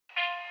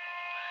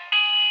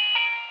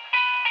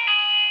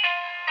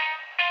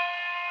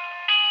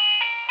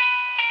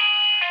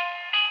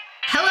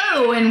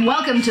Hello and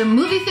welcome to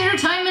Movie Theater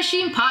Time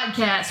Machine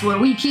Podcast, where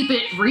we keep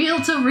it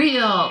real to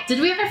real. Did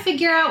we ever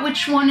figure out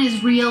which one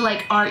is real,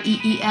 like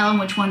R-E-E-L, and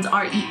which one's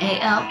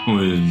R-E-A-L?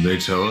 Well, they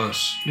tell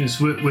us. It's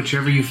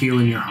whichever you feel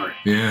in your heart.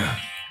 Yeah.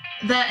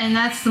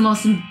 That's the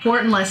most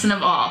important lesson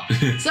of all.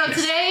 So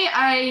today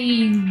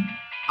I'm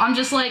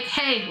just like,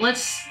 hey,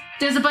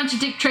 there's a bunch of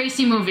Dick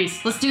Tracy movies.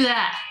 Let's do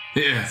that.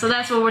 Yeah. So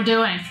that's what we're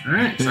doing. All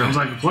right, sounds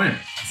like a plan.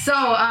 So,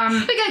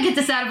 we gotta get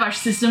this out of our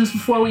systems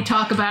before we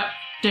talk about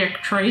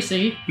Dick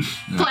Tracy.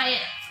 Play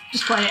it.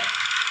 Just play it. I'm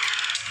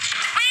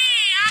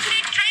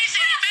Dick Tracy,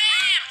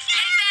 bam!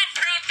 Take that,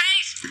 prune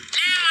face!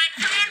 Now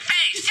I'm prune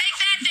face! Take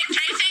that, Dick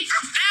Tracy!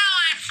 Now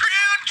I'm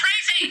prune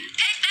Tracy!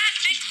 Take that,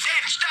 Dick...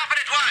 Stop it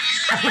at once!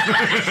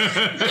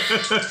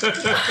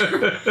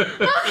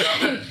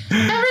 Okay.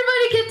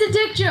 Everybody get the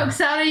dick jokes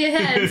out of your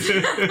heads.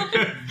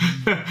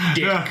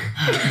 Dick.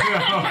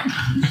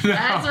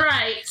 That's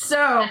right.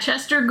 So,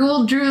 Chester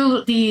Gould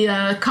drew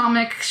the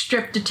comic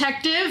strip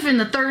detective in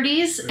the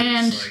 30s,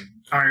 and Like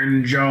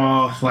iron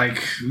jaw,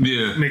 like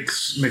Yeah.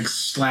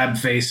 mixed slab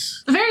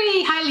face.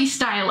 very highly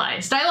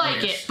stylized. I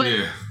like Yes. it, but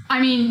Yeah. I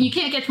mean, you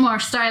can't get more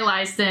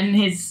stylized than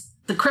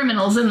the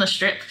criminals in the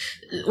strip,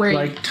 where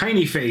Like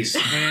tiny face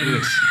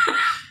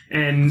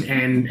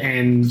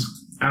and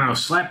I don't know,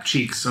 slap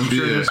cheeks. I'm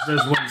sure Yeah.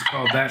 there's one's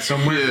called that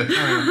somewhere.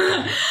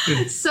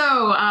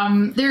 So,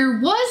 there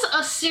was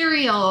a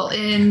serial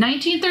in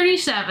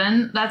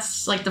 1937.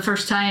 That's like the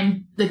first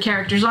time the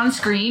character's on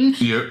screen.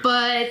 Yep.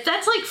 But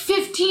that's like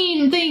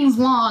 15 things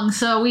long,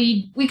 so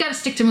we got to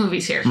stick to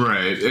movies here.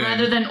 Right.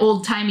 Rather than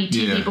old-timey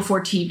TV Yeah.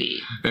 before TV.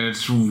 And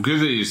it's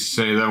good that you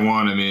say that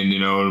one. I mean,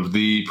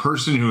 the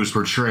person who was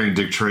portraying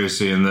Dick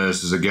Tracy in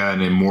this is a guy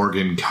named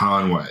Morgan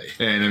Conway.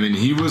 And I mean,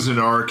 he was an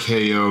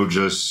RKO,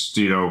 just,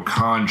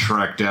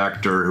 contract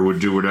actor who would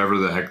do whatever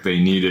the heck they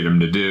needed him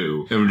to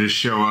do. And would just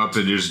show up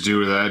and just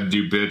do that,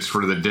 do bits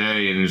for the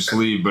day and just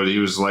leave. But he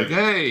was like,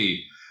 hey,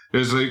 it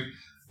was like,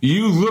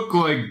 you look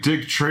like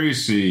Dick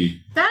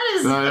Tracy. That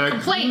is a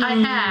complaint I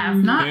have.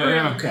 Not really.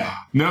 Yeah. Okay.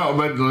 No,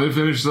 but let me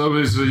finish though.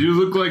 Is you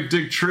look like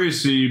Dick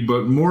Tracy,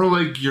 but more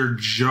like your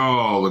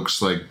jaw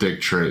looks like Dick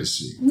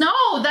Tracy. No,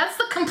 that's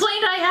the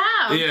complaint I have.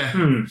 Yeah.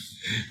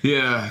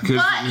 Yeah.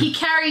 But he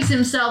carries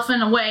himself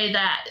in a way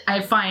that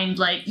I find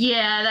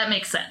that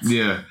makes sense.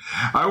 Yeah.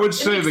 I would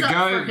say makes the up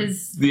guy, for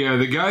his-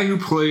 the guy who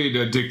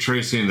played Dick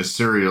Tracy in the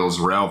serials,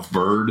 Ralph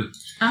Bird,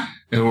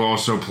 who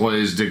also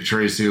plays Dick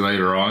Tracy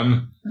later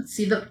on. Let's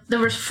see. There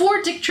was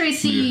 4 Dick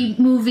Tracy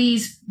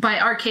movies by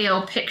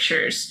RKO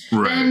Pictures.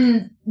 Right.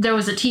 Then there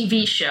was a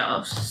TV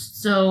show.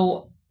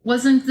 So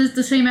wasn't this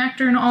the same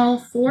actor in all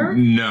 4?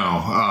 No,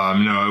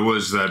 it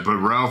was that. But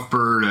Ralph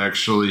Bird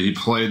actually he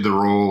played the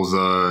roles.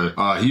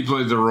 He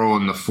played the role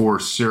in the 4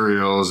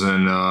 serials,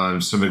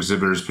 and some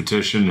exhibitors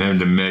petitioned him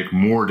to make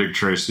more Dick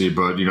Tracy.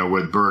 But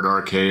with Bird,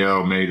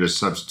 RKO made a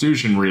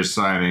substitution,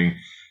 reassigning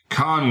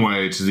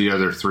Conway to the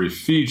other 3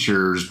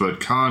 features.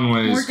 But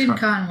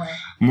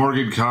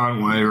Morgan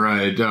Conway,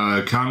 right.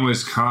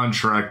 Conway's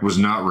contract was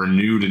not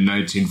renewed in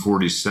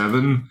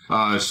 1947,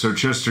 so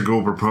Chester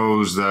Gould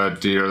proposed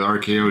that the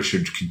RKO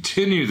should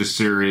continue the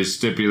series,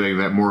 stipulating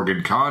that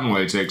Morgan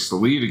Conway takes the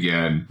lead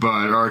again.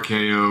 But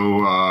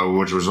RKO,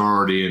 which was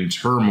already in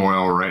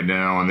turmoil right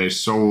now, and they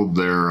sold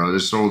their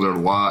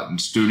lot and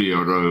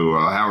studio to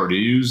Howard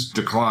Hughes,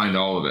 declined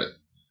all of it.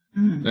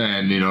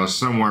 And,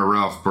 somewhere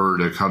Ralph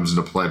Bird comes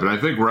into play. But I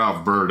think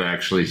Ralph Bird,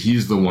 actually,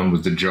 he's the one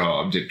with the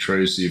jaw of Dick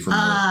Tracy from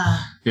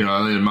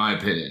in my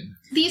opinion.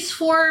 These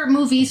 4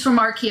 movies from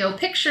RKO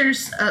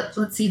Pictures,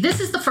 let's see, this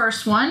is the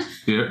first one.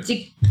 Yeah.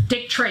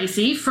 Dick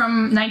Tracy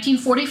from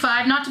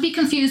 1945, not to be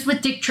confused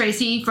with Dick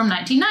Tracy from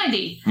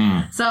 1990.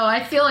 So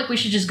I feel like we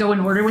should just go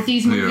in order with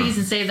these movies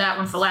and save that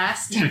one for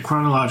last. Yeah,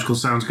 chronological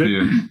sounds good.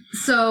 Yeah.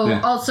 So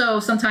also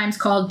sometimes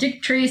called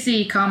Dick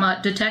Tracy,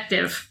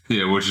 Detective.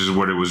 Yeah, which is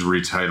what it was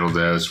retitled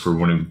as for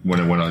when it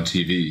went on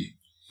TV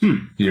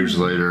years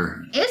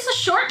later. It's a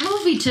short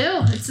movie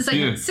too. It's just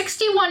like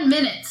 61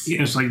 minutes.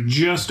 Yeah, it's like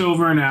just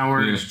over an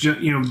hour. Yeah.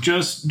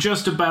 It's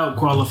just about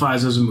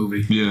qualifies as a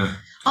movie. Yeah.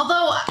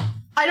 Although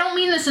I don't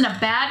mean this in a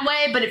bad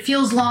way, but it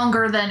feels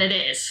longer than it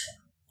is.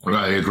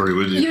 I agree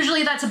with you.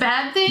 Usually that's a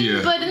bad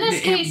thing, but in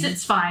this case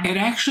it's fine. It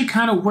actually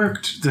kind of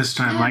worked this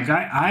time. Like,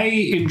 I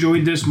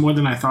enjoyed this more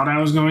than I thought I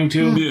was going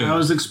to. Yeah. I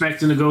was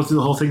expecting to go through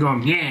the whole thing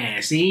going,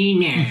 yeah, see,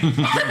 yeah.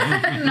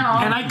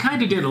 No. And I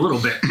kind of did a little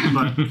bit,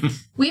 but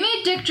We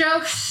made dick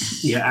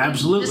jokes. yeah,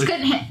 absolutely. Just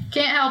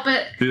can't help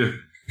it. Yeah.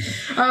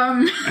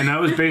 And I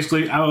was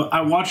basically,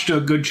 I watched a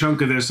good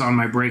chunk of this on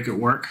my break at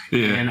work.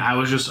 Yeah. And I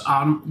was just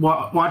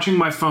watching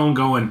my phone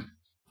going,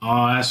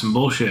 oh, that's some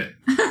bullshit.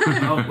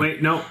 Oh,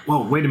 wait, no.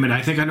 Whoa, wait a minute.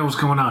 I think I know what's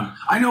going on.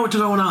 I know what's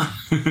going on.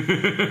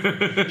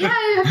 Yeah,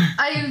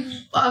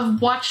 I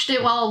watched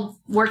it while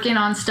working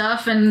on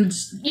stuff and,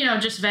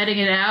 just vetting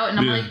it out. And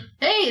I'm like,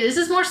 hey, this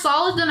is more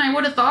solid than I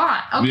would have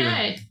thought.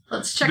 Okay,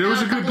 let's check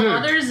out a couple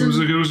others. It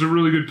was a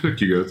really good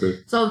pick you got there.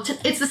 So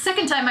it's the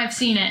second time I've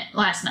seen it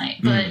last night,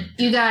 but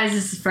you guys,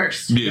 this is the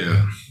first.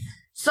 Yeah.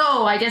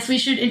 So I guess we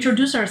should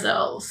introduce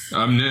ourselves.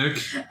 I'm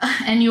Nick.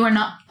 And you are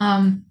not,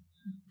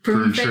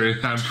 I'm Prune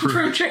Tracy.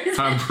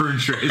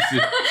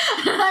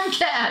 I'm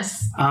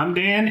Cass. I'm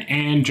Dan,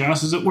 and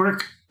Joss is at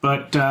work,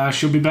 but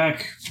she'll be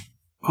back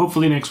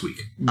hopefully next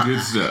week. Good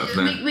stuff,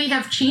 man. We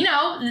have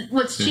Chino.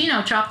 What's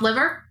Chino? Chopped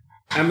liver?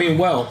 I mean,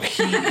 well,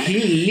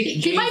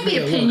 he might be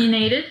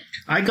opinionated.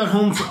 I got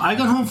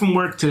home from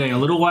work today a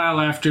little while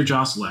after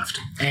Joss left,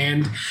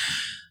 and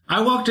I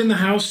walked in the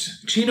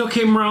house. Chino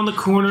came around the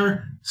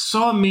corner,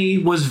 saw me,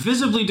 was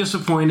visibly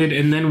disappointed,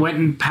 and then went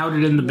and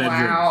pouted in the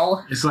bedroom.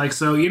 Wow. It's like,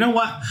 so you know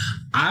what?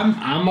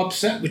 I'm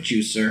upset with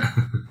you, sir.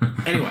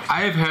 Anyway,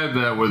 I have had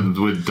that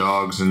with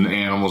dogs and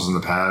animals in the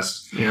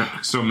past.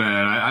 Yeah. So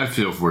man, I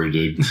feel for you,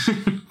 dude.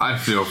 I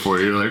feel for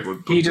you. You're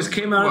like, he just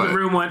came out of the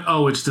room, went,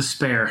 "Oh, it's the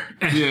spare."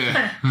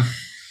 Yeah.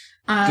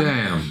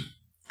 Damn.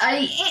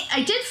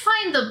 I did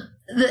find the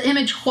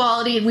image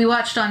quality we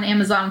watched on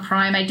Amazon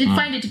Prime. I did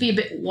find it to be a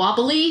bit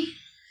wobbly.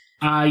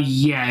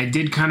 Yeah, it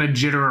did kind of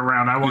jitter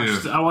around. I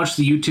watched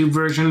the YouTube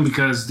version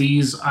because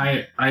these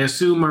I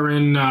assume are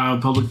in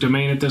public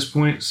domain at this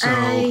point. So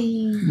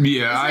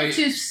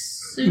too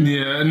soon?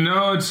 Yeah,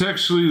 no, it's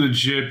actually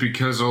legit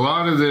because a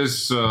lot of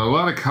this, a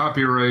lot of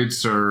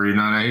copyrights are,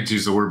 I hate to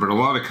use the word, but a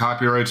lot of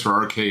copyrights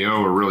for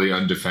RKO are really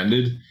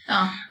undefended.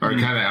 Oh. Are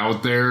kind of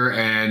out there,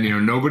 and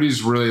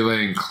nobody's really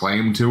laying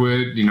claim to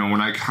it.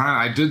 When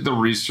I did the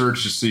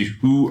research to see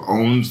who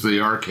owns the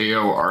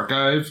RKO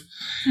archive,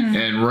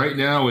 and right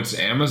now it's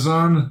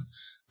Amazon.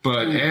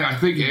 But I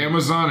think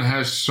Amazon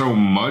has so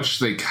much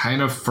they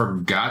kind of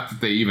forgot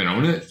that they even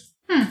own it.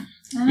 I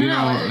don't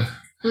know.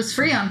 It was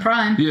free on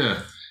Prime. Yeah,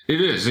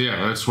 it is.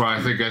 Yeah, that's why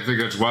I think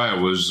that's why it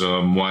was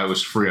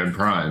free on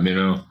Prime.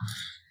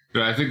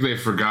 But I think they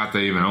forgot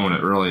they even own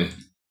it. Really.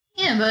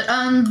 Yeah, but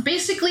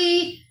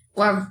basically.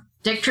 Well,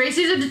 Dick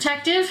Tracy's a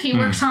detective. He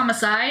works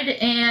homicide,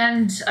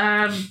 and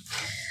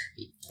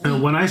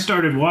when I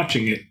started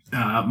watching it,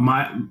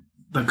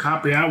 the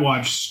copy I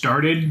watched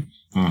started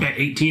at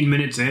 18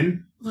 minutes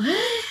in. What?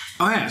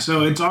 Oh yeah,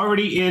 so it's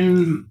already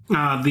in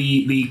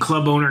the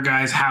club owner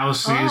guy's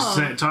house.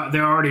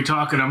 They're already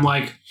talking. I'm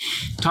like,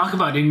 talk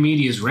about in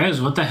medias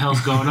res. What the hell's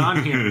going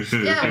on here?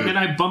 Yeah. And then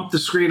I bumped the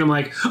screen. I'm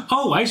like,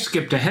 oh, I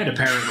skipped ahead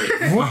apparently.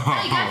 You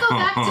gotta go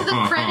back to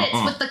the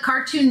credits with the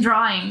cartoon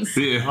drawings.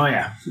 Yeah. Oh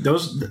yeah,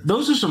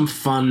 those are some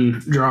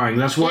fun drawings.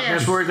 That's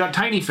where he got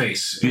Tiny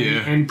Face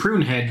and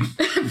Prune Head.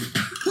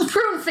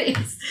 Prune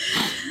Face.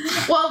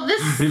 Well,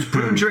 it's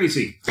Prune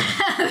Tracy.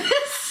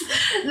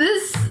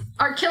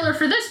 Our killer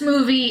for this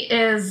movie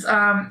is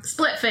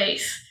Split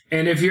Face.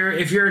 And if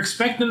you're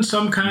expecting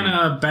some kind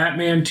of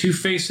Batman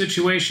Two-Face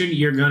situation,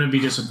 you're gonna be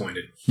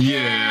disappointed.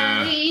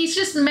 Yeah. He's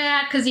just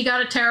mad because he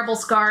got a terrible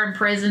scar in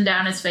prison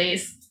down his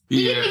face.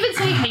 He didn't even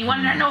say, "Hey,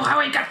 want to know how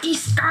I got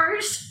these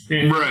scars?"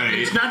 Right.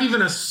 It's not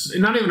even a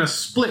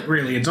split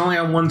really. It's only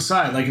on one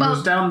side. Like it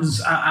was down.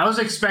 I was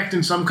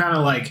expecting some kind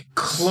of like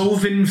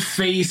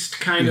cloven-faced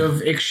kind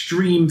of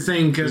extreme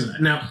thing. Because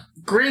now,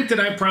 granted,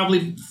 I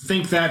probably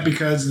think that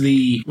because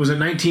was it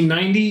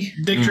 1990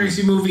 Dick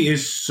Tracy movie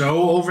is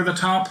so over the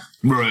top.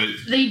 Right.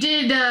 They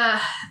did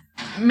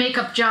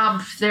makeup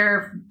job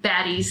their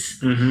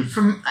baddies.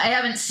 I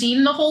haven't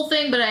seen the whole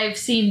thing, but I've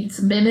seen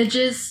some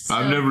images. So.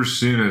 I've never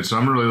seen it, so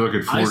I'm really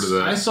looking forward to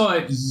that. I saw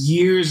it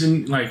years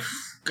and like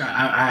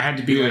I had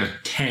to be like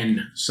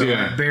 10, so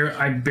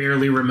I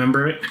barely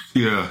remember it.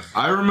 Yeah,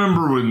 I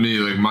remember with me,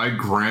 like my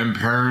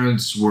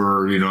grandparents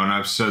were, and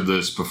I've said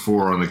this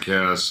before on the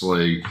cast,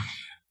 like.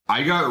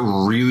 I got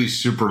really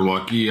super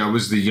lucky. I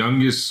was the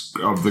youngest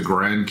of the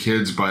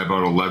grandkids by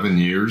about 11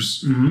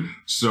 years.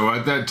 So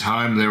at that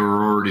time, they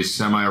were already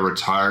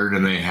semi-retired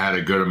and they had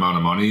a good amount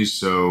of money.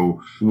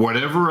 So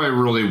whatever I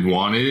really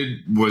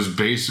wanted was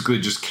basically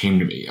just came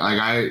to me.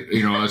 Like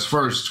as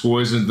far as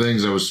toys and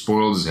things, I was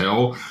spoiled as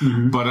hell.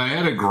 But I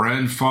had a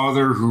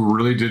grandfather who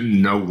really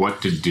didn't know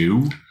what to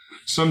do.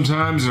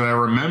 Sometimes, and I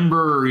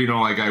remember,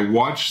 like I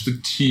watched the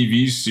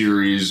TV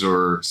series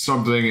or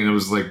something, and it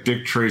was like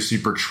Dick Tracy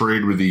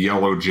portrayed with the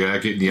yellow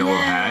jacket and yellow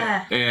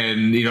hat,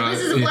 and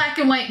this is a black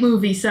and white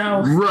movie,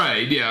 so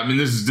right, yeah. I mean,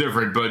 this is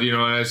different, but and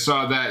I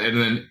saw that,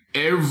 and then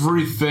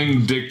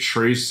everything Dick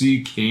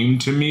Tracy came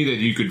to me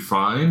that you could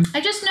find. I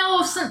just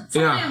know of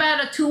something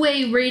about a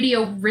two-way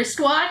radio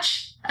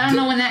wristwatch. I don't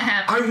know when that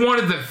happened. I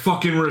wanted that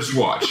fucking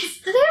wristwatch.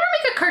 Did they ever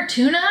make a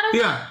cartoon out of it?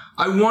 Yeah.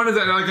 I wanted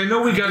that. Like, I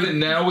know we got it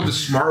now with the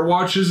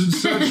smartwatches and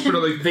such, but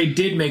like they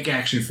did make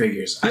action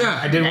figures. Yeah,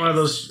 I did one of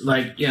those.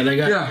 Like, they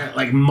got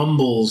like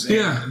Mumbles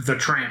and the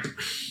Tramp.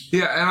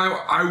 Yeah, and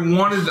I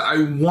wanted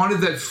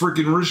that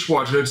freaking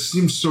wristwatch. It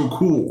seems so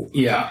cool.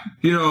 Yeah,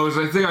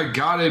 I think I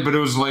got it, but it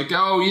was like,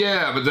 oh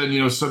yeah, but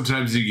then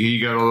sometimes he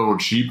got a little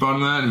cheap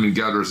on that. I mean,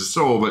 God rest his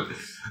soul, but.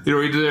 He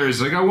did there.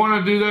 He's like, I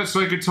want to do that so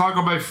I could talk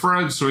with my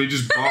friends. So he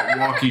just bought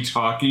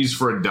walkie-talkies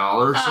for $1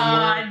 somewhere.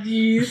 Ah,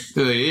 jeez.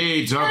 They're like,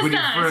 hey, talk with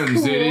your friends.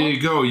 Cool. There you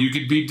go. You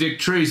could be Dick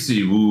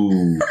Tracy.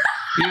 Woo.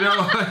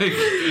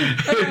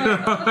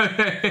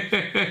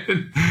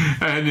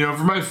 And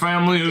for my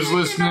family who's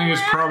listening is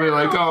probably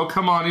like, oh,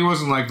 come on, he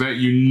wasn't like that.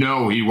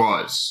 He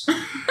was.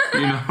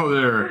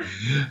 there.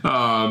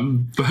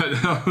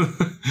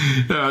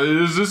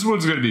 This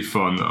one's going to be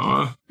fun, though.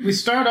 Huh? We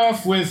start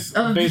off with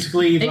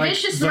basically a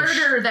vicious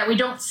murder that we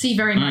don't see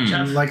very much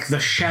of. Like the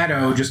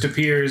shadow just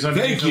appears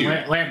underneath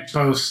the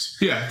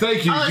lamppost. Yeah,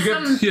 thank you.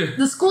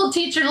 The school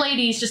teacher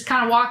lady's just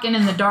kind of walking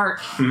in the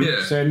dark.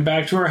 Yeah. Heading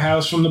back to her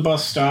house from the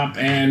bus stop,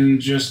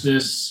 and just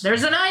this...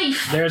 There's a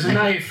knife. There's a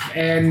knife,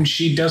 and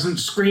she doesn't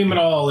scream at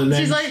all, and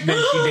then, she's like,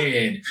 then she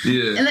did.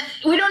 Yeah. And then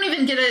we don't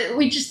even get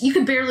you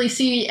could barely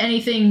see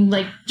anything,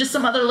 like, just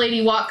some other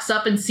lady walks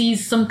up and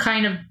sees some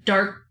kind of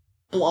dark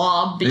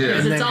blob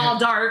because it's all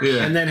dark.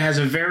 Yeah. And then has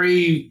a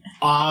very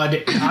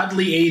oddly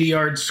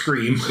 80-yard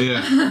scream.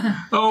 Yeah.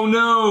 Oh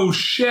no,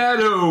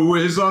 Shadow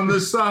is on the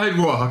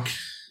sidewalk.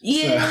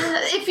 Yeah,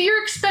 if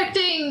you're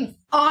expecting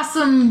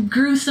awesome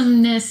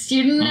gruesomeness,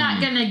 you're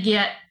not gonna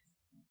get...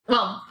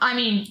 Well, I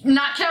mean,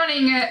 not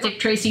counting Dick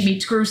Tracy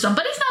meets gruesome,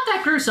 but he's not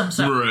that gruesome,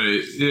 so...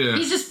 Right, yeah.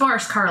 He's just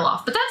Boris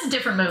Karloff, but that's a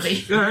different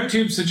movie.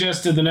 YouTube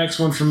suggested the next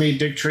one for me,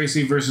 Dick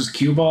Tracy versus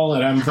Cue Ball,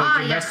 and I'm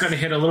thinking that's going to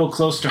hit a little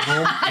close to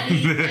home.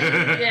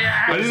 Yeah.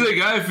 How do you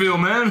think I feel,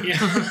 man? Yeah.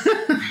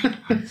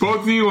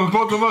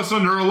 both of us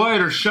under a light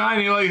are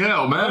shiny like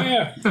hell, man. Oh,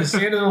 yeah. If you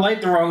stand in the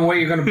light the wrong way,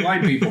 you're going to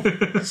blind people.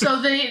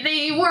 So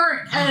they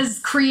weren't as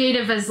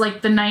creative as,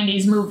 like, the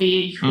 90s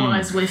movie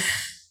was with...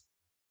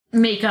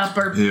 makeup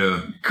or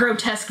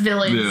grotesque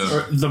villains. Yeah.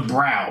 Or the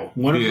brow.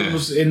 One of them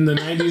was in the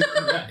 90s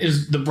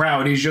is the brow,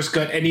 and he's just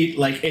got an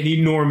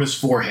enormous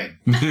forehead.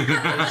 It's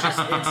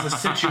the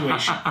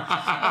situation.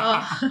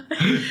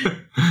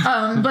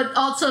 But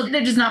also,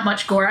 there's just not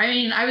much gore. I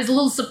mean, I was a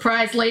little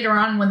surprised later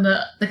on when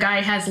the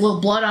guy has a little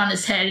blood on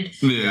his head.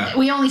 Yeah.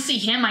 We only see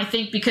him, I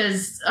think,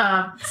 because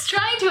he's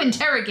trying to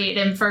interrogate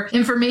him for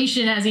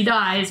information as he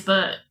dies,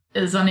 but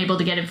is unable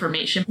to get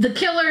information. The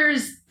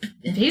killer's,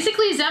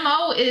 basically his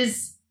MO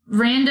is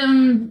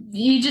random.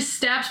 He just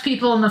stabs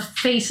people in the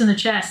face and the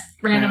chest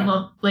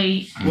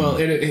randomly. Well,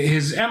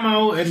 his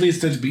MO, at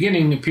least at the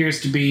beginning,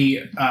 appears to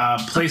be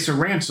place a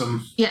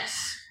ransom.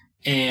 Yes.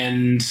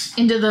 And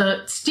into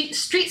the street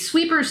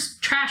sweeper's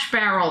trash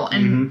barrel,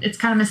 and it's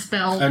kind of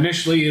misspelled.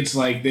 Initially, it's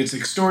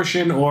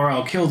extortion or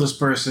I'll kill this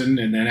person,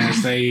 and then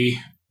as they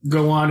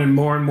go on and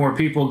more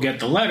people get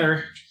the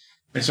letter,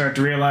 they start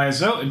to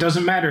realize, it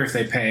doesn't matter if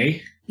they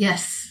pay.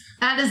 Yes.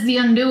 That is the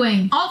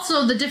undoing.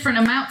 Also, the different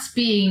amounts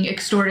being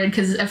extorted,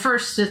 because at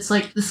first it's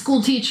like the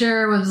school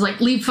teacher was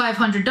like, leave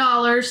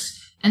 $500,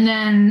 and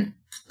then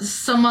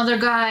some other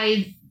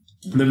guy...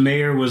 The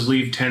mayor was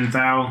leave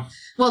 10,000.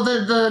 Well,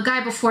 the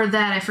guy before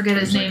that, I forget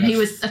his name, he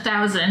was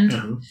 1,000.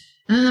 And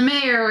then the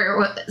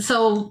mayor...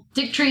 So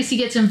Dick Tracy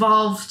gets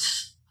involved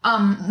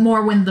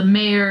more when the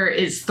mayor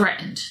is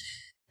threatened.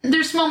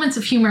 There's moments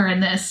of humor in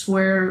this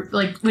where,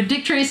 like, when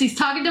Dick Tracy's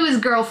talking to his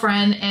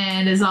girlfriend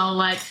and is all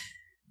like...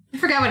 I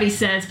forgot what he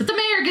says, but the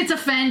mayor gets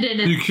offended.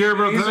 And you care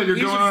about that? You're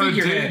going on a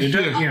date?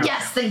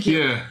 Yes, thank you.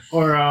 Yeah.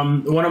 Or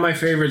one of my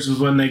favorites was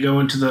when they go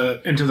into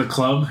the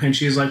club, and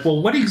she's like,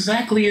 "Well, what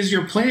exactly is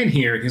your plan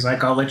here?" And he's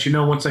like, "I'll let you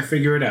know once I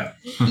figure it out."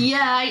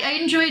 Yeah, I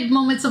enjoyed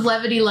moments of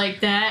levity like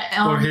that.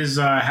 Or his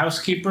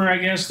housekeeper, I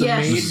guess, the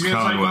maid. Mrs.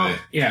 Conway.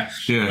 Yeah.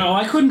 No,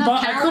 I couldn't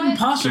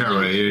possibly.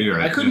 Conway, you're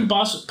right. I couldn't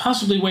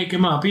possibly wake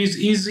him up.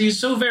 He's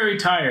so very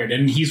tired,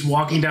 and he's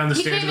walking down the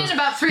stairs. He came in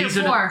about 3 or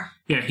 4.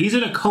 He's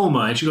in a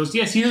coma, and she goes,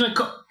 "Yes, he's in a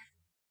coma."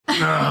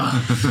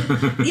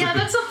 Yeah,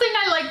 that's something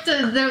I liked.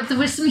 There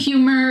was some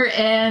humor,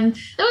 and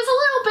there was a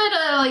little bit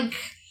of like.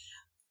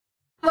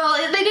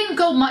 Well, they didn't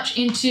go much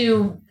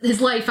into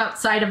his life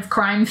outside of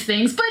crime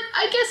things, but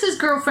I guess his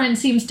girlfriend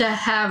seems to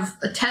have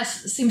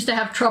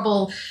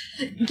trouble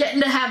getting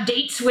to have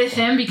dates with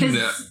him because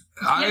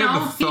I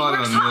have a thought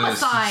on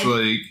this. It's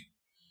like,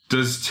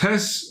 does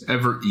Tess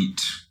ever eat?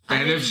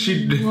 And if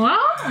she,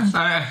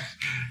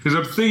 because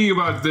I'm thinking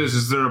about this,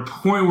 is there a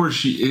point where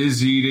she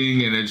is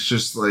eating, and it's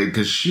just like,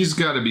 because she's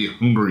got to be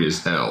hungry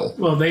as hell.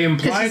 Well, they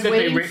implied that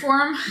they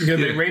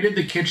raided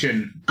the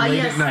kitchen late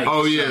at night.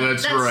 Oh yeah,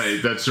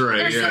 that's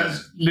right. Yeah,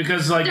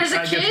 because like there's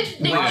a kid,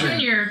 Dick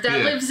Jr.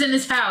 that lives in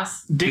his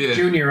house. Dick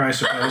Jr. I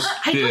suppose.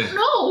 I don't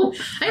know.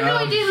 I have no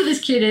idea who this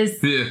kid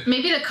is. Yeah.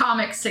 Maybe the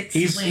comics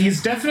explain.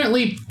 He's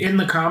definitely in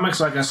the comics.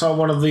 Like I saw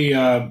one of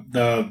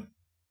the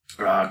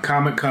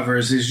comic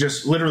covers. He's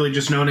just literally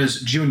just known as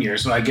Junior,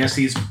 so I guess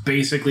he's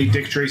basically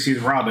Dick Tracy's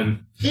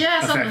Robin.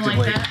 Yeah, something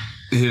like that.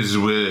 His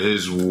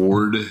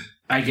ward,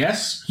 I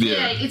guess.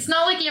 Yeah, it's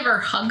not like he ever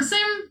hugs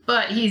him,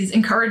 but he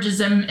encourages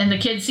him, and the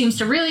kid seems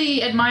to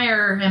really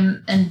admire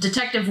him and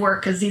detective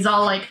work because he's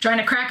all like trying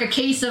to crack a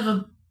case of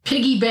a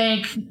piggy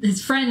bank.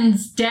 His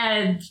friend's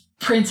dad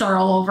prints are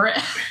all over it.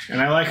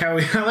 And I like how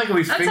he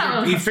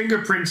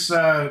fingerprints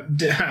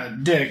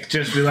Dick,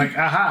 just be like,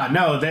 aha,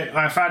 no,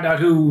 I found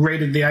out who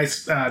raided the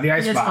ice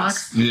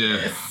box. Yeah.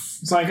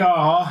 It's like,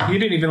 oh, you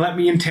didn't even let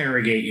me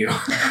interrogate you.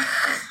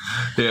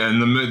 Yeah,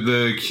 and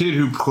the kid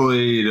who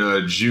played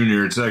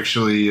Junior, it's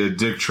actually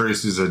Dick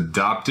Tracy's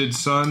adopted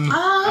son.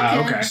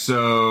 Oh, okay.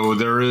 So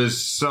there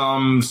is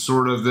some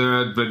sort of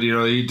that, but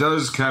he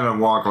does kind of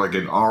walk like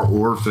an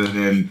orphan,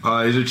 and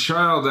he's a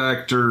child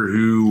actor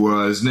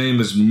who his name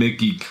is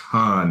Mickey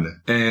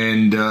Kahn,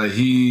 and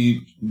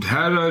he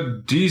had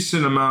a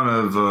decent amount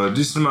of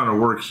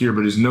work here,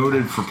 but he's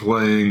noted for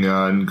playing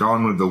in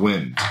Gone with the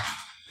Wind.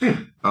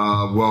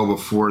 Well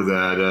before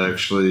that,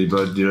 actually,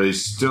 but he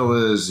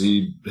still is.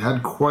 He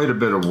had quite a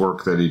bit of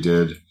work that he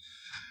did,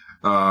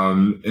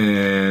 that's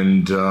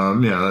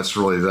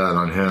really that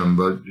on him.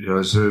 But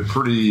he's a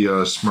pretty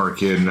smart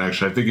kid, and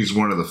actually, I think he's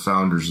one of the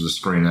founders of the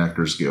Screen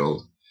Actors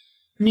Guild.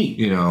 Neat.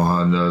 There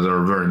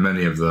are very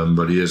many of them,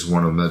 but he is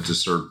one of them that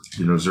deserve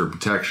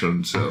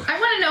protection. So I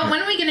want to know,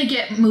 when are we going to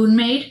get Moon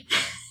Maid?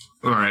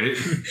 all right,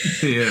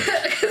 yeah.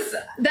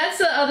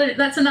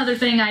 That's another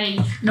thing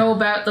I know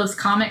about those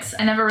comics.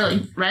 I never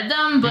really read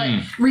them, but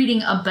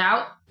reading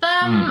about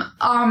them,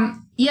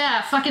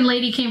 fucking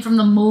lady came from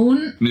the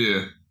moon.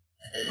 Yeah.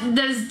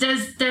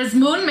 There's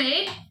Moon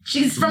Maid.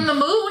 She's from the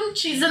moon.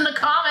 She's in the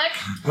comic.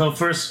 Well,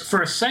 for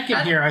a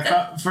second here,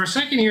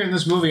 in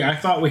this movie, I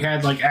thought we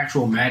had like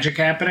actual magic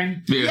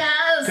happening. Yeah.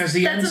 Yes, because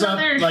he ends up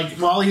like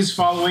while he's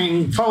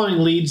following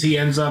leads, he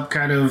ends up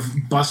kind of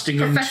busting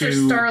Professor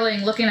into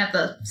Starling looking at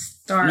the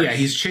stars. Yeah,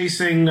 he's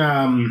chasing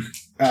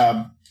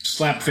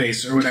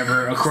Slapface or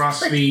whatever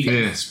across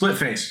the Split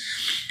Face.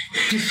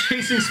 He's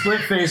chasing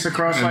Split Face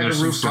across like a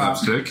rooftop,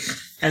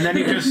 and then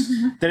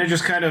it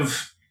just kind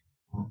of.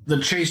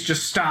 The chase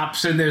just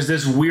stops, and there's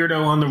this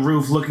weirdo on the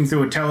roof looking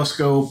through a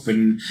telescope,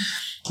 and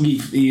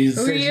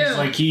he's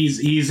like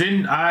he's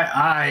in.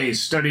 I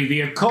study the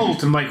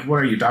occult. I'm like,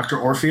 what are you, Dr.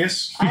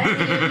 Orpheus? I am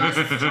an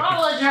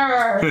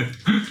astrologer.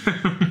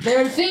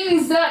 There are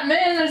things that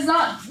man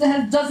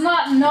does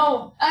not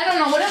know. I don't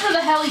know. Whatever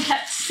the hell he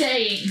kept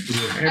saying.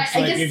 Yeah.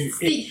 I guess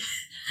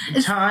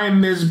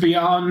time is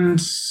beyond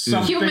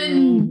something.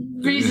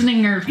 Human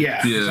reasoning or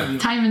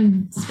time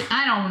and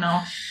I don't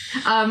know.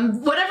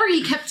 Whatever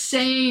he kept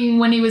saying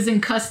when he was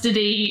in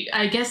custody,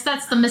 I guess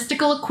that's the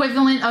mystical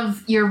equivalent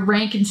of your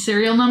rank and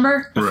serial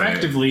number.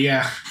 Effectively,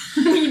 yeah.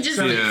 He just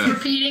keeps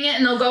repeating it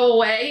and they'll go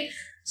away.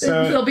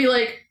 So they'll be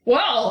like,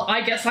 well,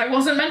 I guess I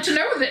wasn't meant to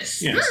know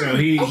this. Yeah, so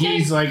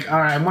he's like, all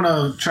right, I'm going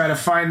to try to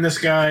find this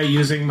guy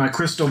using my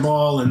crystal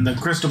ball, and the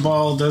crystal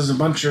ball does a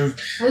bunch of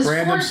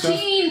random stuff.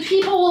 14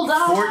 people will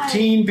die.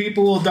 14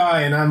 people will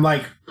die, and I'm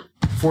like,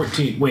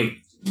 14, wait.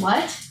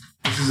 What?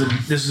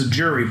 This is a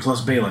jury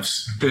plus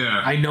bailiffs.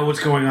 Yeah. I know what's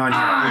going on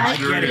here. I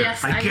get it.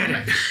 Yes, I get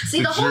it.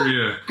 See, the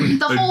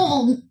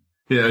whole...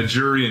 Yeah,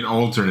 jury and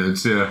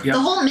alternates, yeah. The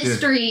whole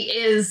mystery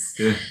is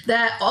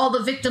that all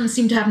the victims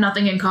seem to have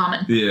nothing in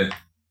common. Yeah.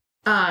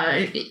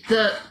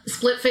 The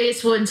split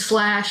face would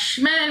slash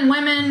men,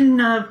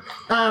 women,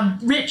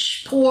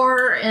 rich,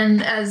 poor,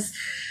 and as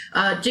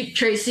Dick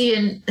Tracy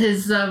and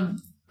his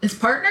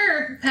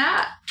partner,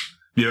 Pat.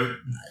 Yep.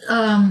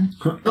 Well,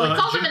 I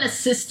called him an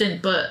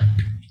assistant, but...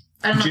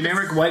 I don't know.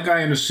 Generic white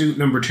guy in a suit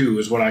number 2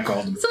 is what I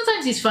called him.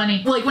 Sometimes he's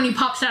funny. Like when he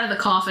pops out of the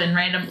coffin,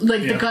 random,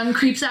 like the gun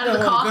creeps out of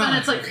the coffin. God.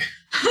 It's like,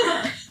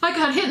 I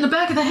got hit in the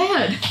back of the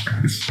head.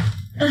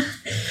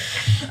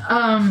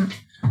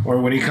 Or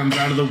when he comes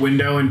out of the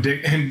window and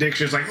Dick's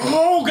just like,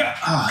 oh god,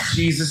 oh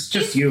Jesus,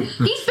 just you.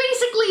 He's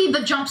basically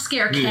the jump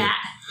scare cat.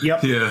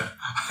 Yep. Yeah.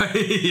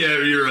 Yeah,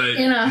 you're right.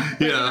 In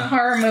a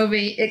horror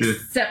movie,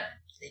 except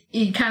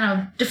he kind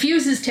of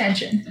diffuses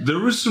tension. There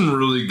was some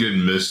really good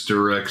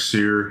misdirects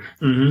here.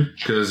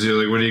 Because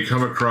like when you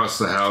come across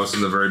the house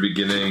in the very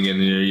beginning,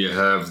 and you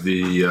have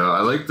the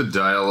I like the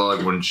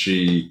dialogue when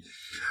she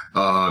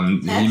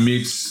he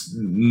meets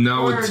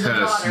with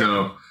Tess.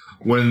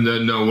 When they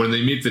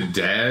meet the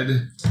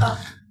dad,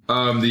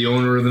 the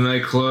owner of the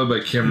nightclub, I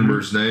can't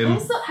remember his name.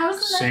 How's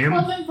the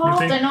nightclub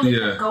involved? I know they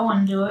kept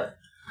going to it.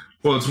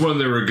 Well, it's one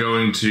they were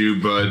going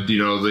to, but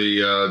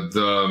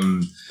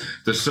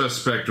the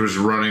suspect was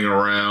running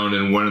around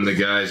in one of the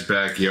guy's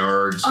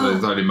backyard, so they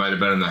thought he might have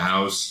been in the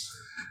house.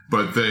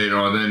 But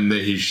then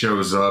he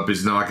shows up.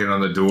 He's knocking on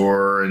the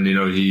door, and they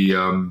go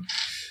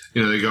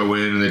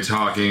in and they're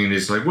talking, and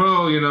he's like,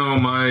 "Well,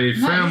 my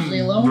family.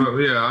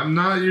 Yeah, I'm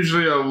not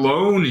usually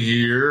alone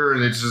here."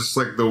 And it's just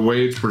like the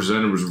way it's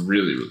presented was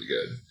really, really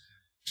good.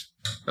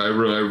 I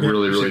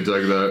really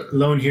dug that.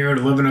 Alone here at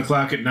 11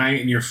 o'clock at night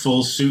in your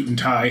full suit and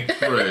tie.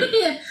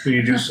 Right. So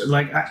you just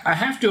like I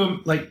have to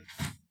like.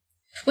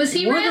 Was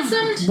he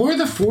ransomed? Were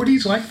the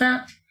 40s like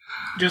that?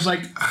 Just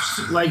like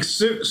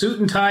suit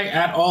and tie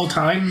at all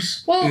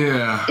times. Well,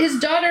 his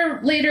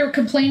daughter later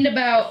complained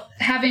about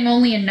having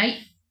only an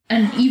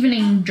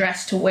evening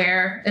dress to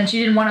wear, and she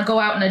didn't want to go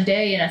out in a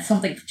day and it's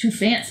something too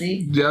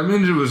fancy. Yeah, I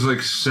mean it was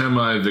like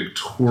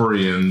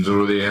semi-Victorians,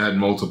 where they had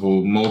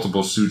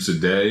multiple suits a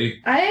day.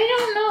 I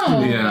don't know.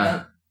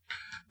 Yeah,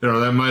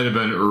 that might have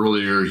been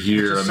earlier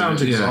here. It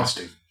sounds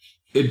exhausting.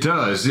 It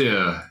does,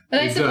 yeah.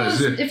 But I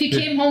suppose if you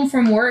came home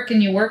from work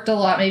and you worked a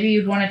lot, maybe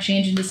you'd want to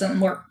change into something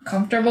more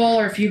comfortable,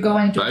 or if you're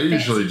going to a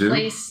fancy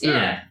place.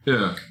 Yeah.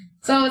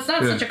 So it's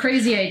not such a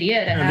crazy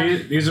idea to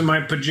have. These are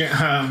my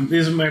pajama.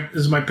 This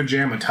is my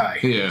pajama tie.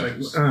 Yeah. Like,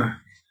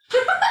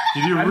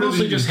 I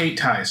mostly just hate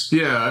ties.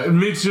 Yeah,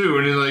 me too.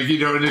 And like, you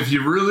know, and if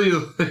you really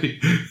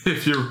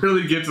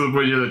get to the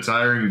point you're the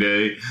tiring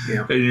day,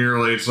 and you're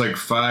like, it's like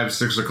 5,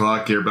 6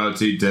 o'clock, you're about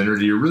to eat dinner.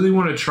 Do you really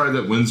want to try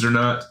that Windsor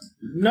knot?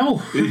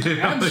 No,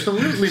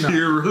 absolutely not.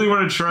 You really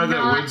want to try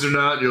that Windsor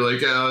knot? You're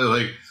like,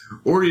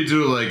 or you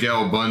do like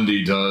Al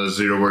Bundy does,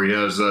 you know, where he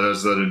has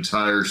that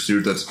entire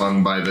suit that's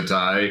hung by the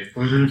tie,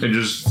 and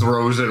just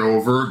throws it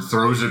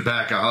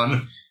back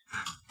on.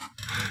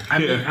 I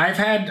mean, I've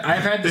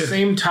had the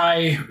same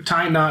tie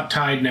knot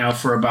tied now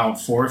for about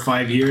 4 or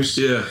 5 years.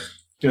 Yeah.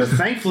 You know,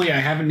 thankfully, I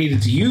haven't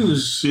needed to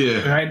use.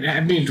 Yeah. I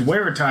haven't needed to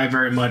wear a tie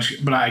very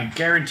much, but I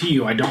guarantee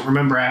you, I don't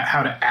remember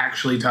how to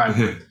actually tie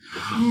one.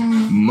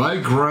 My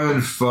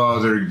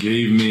grandfather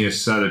gave me a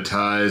set of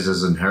ties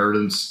as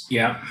inheritance.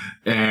 Yeah.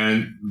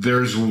 And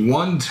there's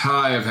one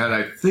tie I've had.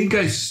 I think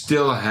I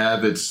still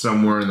have it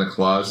somewhere in the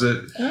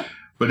closet,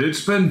 but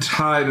it's been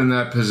tied in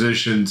that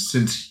position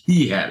since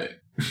he had it.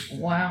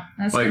 Wow,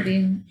 that's like,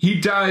 he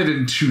died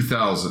in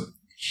 2000.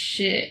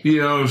 Shit.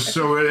 You know,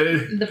 so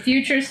the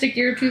futuristic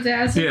year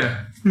 2000?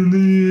 Yeah. In the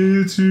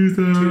year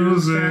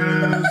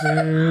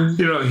 2000.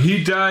 You know,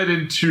 he died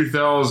in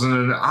 2000,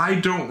 and I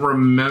don't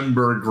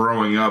remember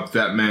growing up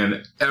that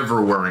man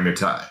ever wearing a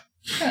tie.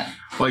 Huh.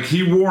 Like,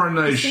 he wore a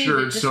nice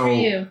shirt, so...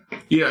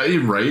 Yeah,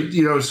 you're right.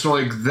 You know, so,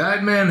 like,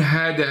 that man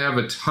had to have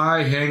a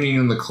tie hanging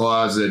in the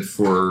closet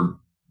for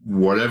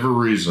whatever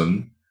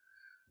reason.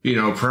 You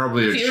know,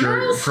 probably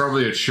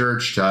a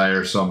church tie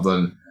or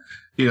something,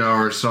 you know,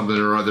 or something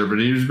or other. But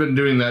he's been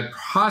doing that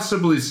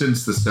possibly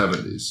since the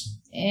 70s.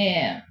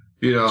 Yeah.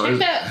 You know, check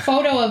that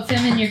photo of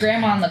him and your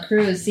grandma on the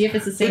cruise. See if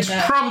it's the same tie.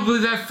 It's probably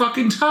that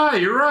fucking tie.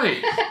 You're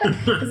right. I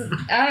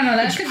don't know.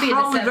 That could be the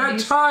 70s. That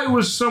tie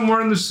was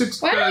somewhere in the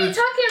 60s. Why are you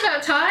talking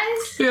about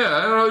ties? Yeah,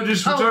 I don't know.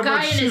 Just talking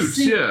about suits.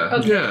 Yeah,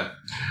 okay. Yeah.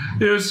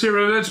 You know,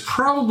 that's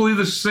probably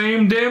the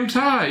same damn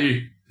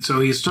tie. So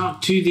he's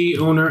talked to the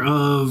owner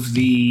of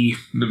the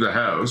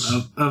house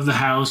of the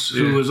house,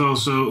 who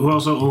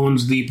also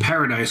owns the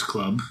Paradise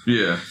Club.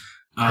 Yeah,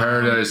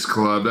 Paradise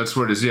Club. That's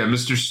what it is. Yeah,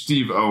 Mr.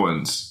 Steve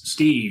Owens.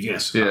 Steve,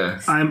 yes.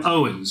 Yeah, I'm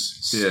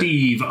Owens. Yeah.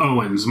 Steve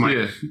Owens.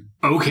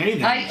 Okay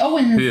then. I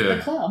Owens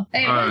the club.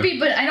 It would be,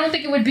 but I don't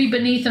think it would be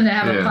beneath him to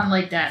have a pun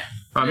like that.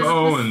 I'm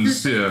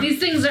Owens. These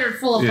things are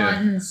full of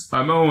puns.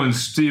 I'm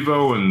Owens. Steve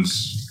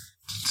Owens.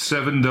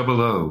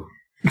 700.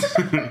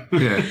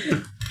 Yeah.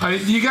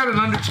 You got an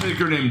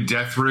Undertaker named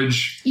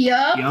Deathridge.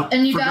 Yep.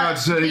 And you got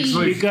God's sakes,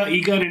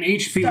 you got an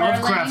H.P.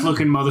 Lovecraft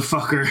looking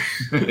motherfucker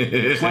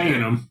playing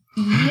him.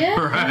 Yeah.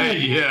 Right,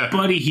 yeah.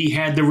 Buddy, he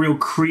had the real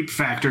creep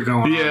factor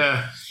going on.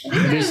 Yeah.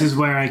 This is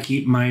where I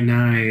keep my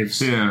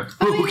knives. Yeah.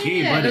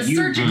 Okay, buddy. The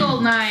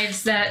surgical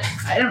knives that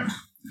I don't...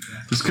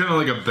 It's kind of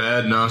like a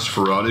bad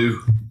Nosferatu.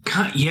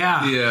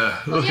 Yeah.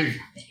 Yeah. Like...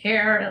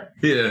 hair.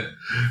 Yeah,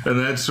 and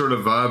that sort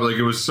of vibe, like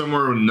it was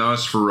somewhere with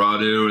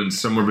Nosferatu and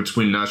somewhere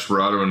between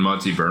Nosferatu and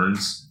Monty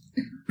Burns.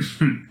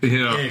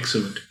 You know,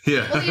 excellent.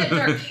 Yeah, well, he had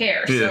dark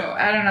hair, so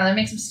I don't know. That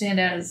makes him stand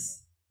out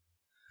as.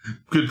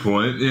 Good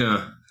point.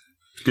 Yeah,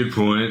 good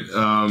point.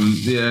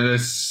 Yeah,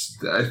 that's.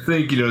 I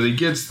think he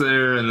gets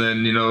there, and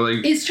then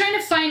like he's trying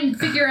to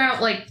figure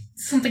out like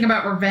something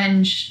about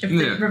revenge.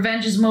 If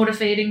revenge is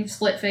motivating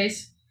Split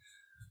Face.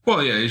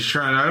 Well, yeah, he's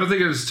trying. I don't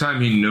think at this time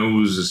he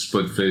knows the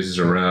Split Face is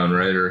around,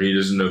 right? Or he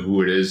doesn't know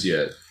who it is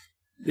yet.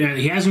 Yeah,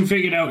 he hasn't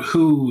figured out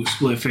who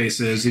Split Face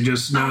is. He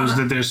just knows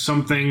that there's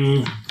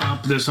something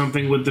up. There's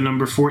something with the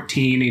number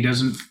 14.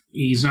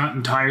 He's not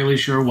entirely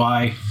sure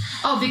why.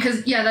 Oh,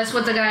 because that's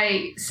what the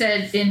guy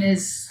said in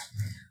his.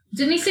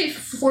 Didn't he say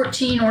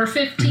 14 or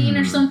 15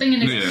 or something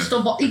in his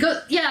crystal ball? He goes,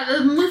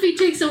 the movie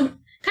takes a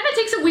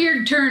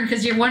weird turn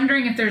because you're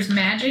wondering if there's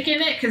magic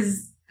in it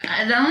because.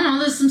 I don't know,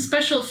 there's some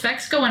special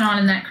effects going on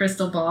in that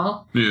crystal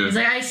ball. Yeah. He's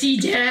like, I see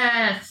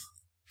death.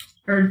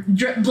 Or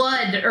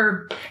blood,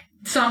 or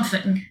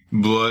something.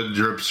 Blood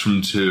drips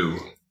from 2.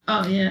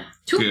 Oh, yeah.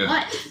 2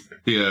 what?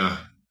 Yeah.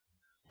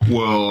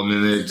 Well, I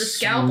mean, it's... the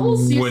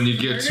scalpels? When you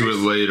get to it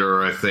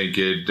later, I think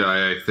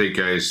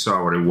I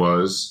saw what it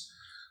was.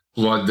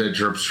 Blood that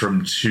drips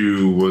from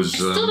 2 was... I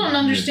still don't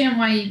understand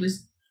why he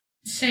was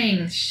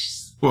saying...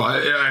 Well,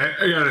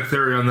 I got a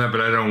theory on that, but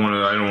I don't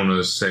want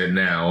to say it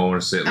now. I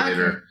want to say it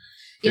later.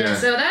 Yeah,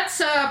 so that's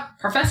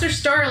Professor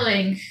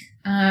Starling.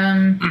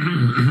 And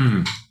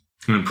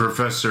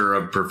Professor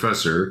of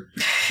Professor.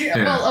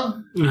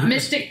 Well, of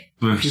mystic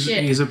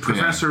shit. He's a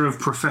professor of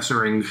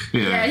professoring.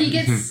 Yeah,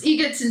 he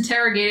gets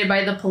interrogated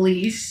by the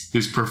police.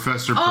 He's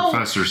Professor,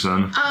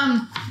 son.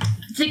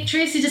 Dick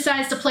Tracy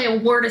decides to play a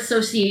word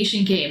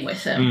association game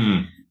with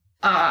him.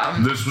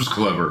 This was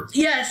clever.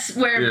 Yes,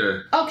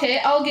 okay,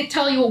 I'll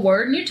tell you a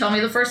word and you tell me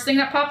the first thing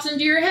that pops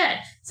into your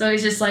head. So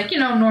he's just like,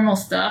 normal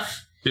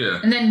stuff. Yeah.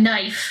 And then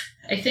knife.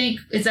 I think,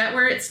 is that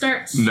where it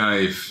starts?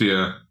 Knife,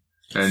 yeah.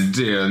 And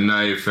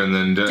knife and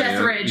then...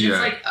 Deathridge. It's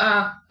like,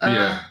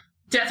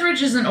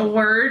 Deathridge isn't a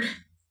word.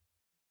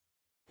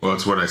 Well,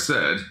 that's what I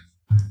said.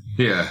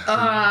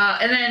 Yeah.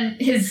 And then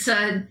his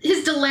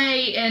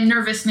delay and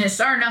nervousness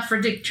are enough for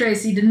Dick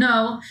Tracy to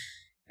know.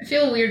 I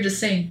feel weird just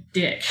saying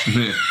Dick.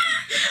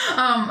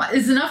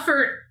 Is enough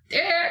for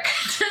Dick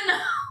to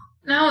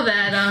know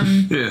that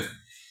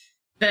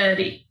that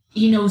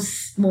he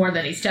knows more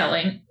than he's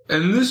telling.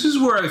 And this is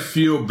where I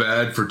feel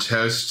bad for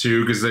Tess,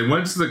 too, because they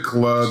went to the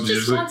club. She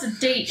just wants a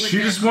date with him.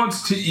 She just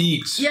wants to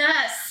eat.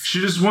 Yes. She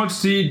just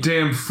wants to eat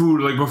damn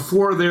food. Like,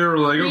 before they were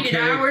like, Waited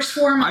okay, hours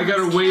for him I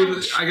gotta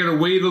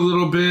wait a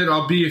little bit.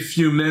 I'll be a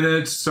few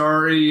minutes.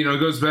 Sorry. You know, it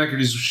goes back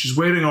and she's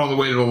waiting all the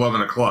way to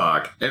 11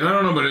 o'clock. And I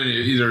don't know about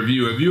either of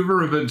you. Have you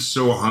ever been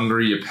so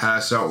hungry you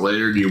pass out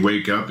later, do you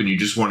wake up and you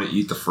just want to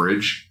eat the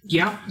fridge?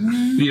 Yeah.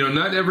 You know,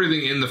 not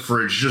everything in the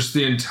fridge, just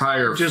the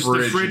entire just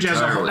fridge. Just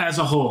the fridge as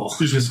a whole.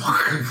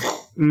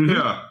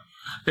 Yeah.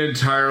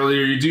 Entirely,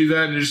 or you do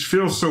that and you just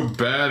feel so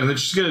bad, and then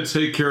she's got to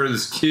take care of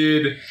this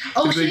kid.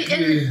 Oh,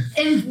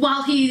 and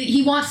while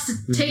he wants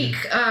to take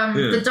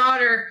the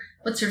daughter,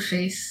 what's her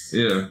face?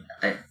 Yeah.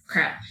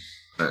 Crap.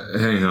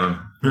 Hang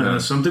on.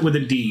 Something with a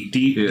D.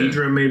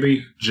 Deidre,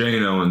 maybe?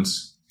 Jane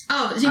Owens.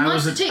 Oh, he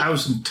wants to take... I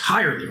was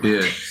entirely wrong.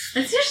 Yeah.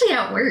 That's usually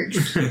how it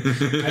works.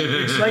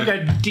 It's like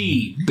a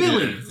D.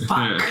 Billy.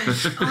 Fuck.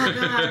 Oh,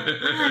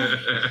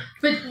 God.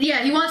 But,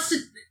 yeah, he wants to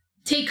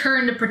take her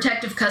into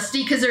protective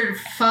custody because her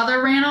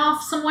father ran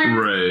off somewhere.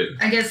 Right.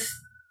 I guess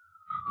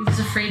he was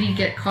afraid he'd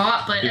get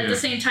caught, but at the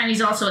same time,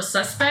 he's also a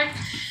suspect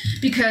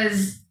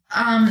because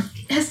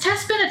has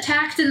Tess been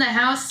attacked in the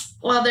house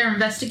while they're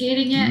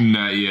investigating it?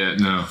 Not yet,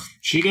 no.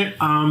 She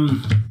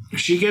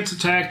gets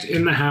attacked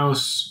in the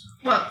house.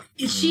 Well,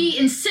 she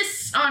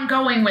insists on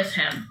going with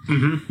him.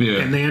 Mm-hmm.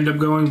 Yeah. And they end up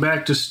going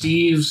back to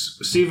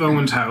Steve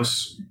Owen's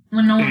house.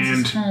 When no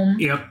one's home.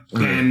 Yep.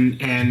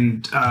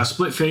 And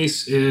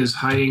Splitface is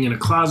hiding in a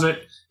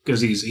closet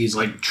because he's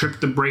like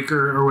tripped the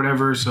breaker or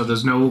whatever, so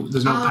there's no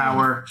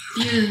power.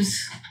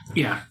 Fuse.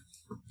 Yeah.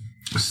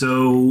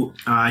 So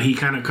he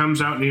kind of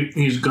comes out and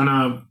he's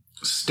gonna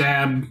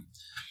stab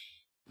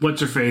what's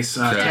her face?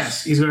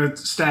 Tess. He's gonna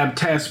stab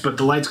Tess, but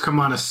the lights come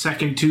on a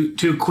second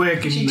too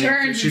quick, and she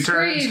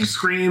turns,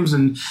 screams,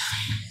 and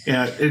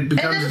it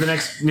becomes the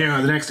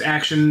next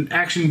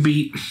action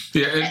beat.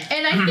 Yeah,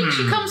 and I think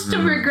she comes to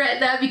regret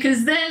that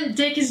because then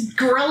Dick is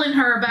grilling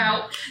her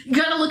about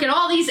gonna look at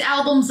all these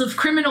albums of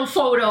criminal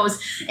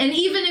photos, and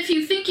even if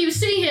you think you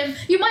see him,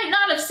 you might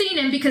not have seen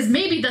him because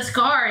maybe the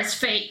scar is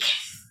fake.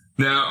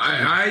 Now,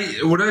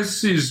 what I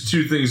see is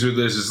two things with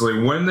this. Is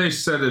like when they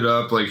set it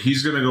up, like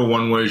he's going to go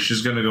one way,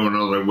 she's going to go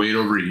another way, wait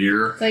over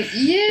here. Like,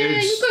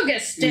 you go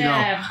get stabbed. You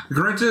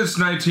know, granted, it's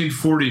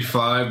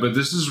 1945, but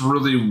this is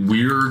really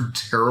weird,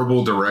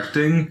 terrible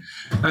directing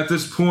at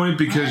this point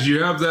because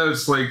you have that.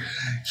 It's like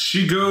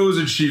she goes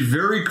and she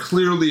very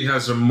clearly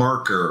has a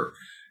marker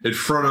in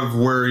front of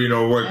where, you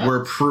know, like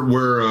where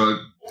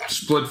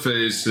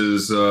Splitface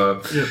is,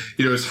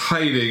 is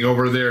hiding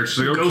over there.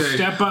 She's like, okay, go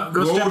step up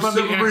the X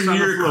over on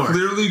here. The floor.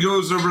 Clearly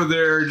goes over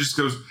there and just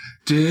goes,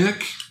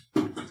 Dick,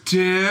 and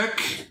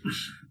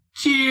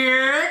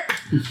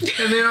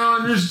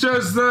and just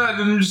does that,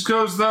 and just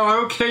goes that.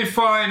 Like, okay,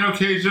 fine,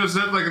 okay, just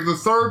that. Like the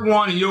third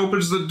one, he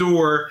opens the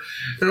door,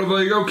 and I'm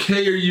like,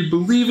 okay, are you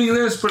believing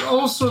this? But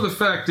also the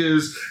fact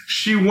is,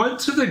 she went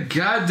to the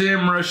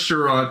goddamn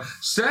restaurant,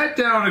 sat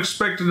down,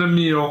 expected a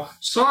meal,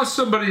 saw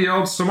somebody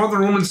else, some other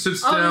woman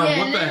sits down.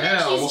 Yeah, what the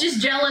hell? She's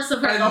just jealous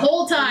of her the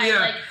whole time. Yeah.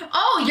 Like,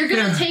 oh, you're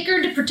gonna take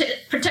her to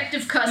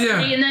protective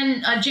custody, and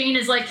then Jane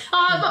is like,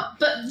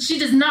 but she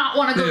does not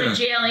want to go to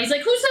jail. And he's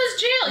like, who says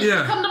jail? You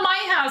can come to my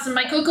house and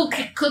my cook will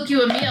cook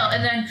you a meal.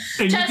 And then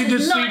Tess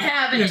is not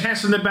having it.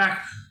 Tess in the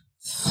back.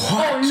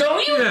 What? Oh, no,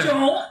 you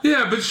don't.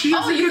 Yeah, but she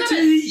doesn't get to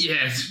eat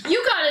yet.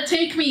 You gotta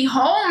take me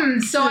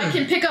home so I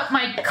can pick up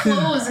my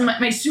clothes and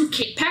my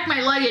suitcase, pack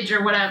my luggage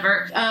or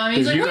whatever.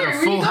 He's like, where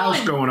are you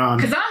house going on?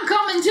 Because I'm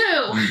coming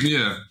too.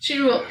 Yeah. She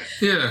will.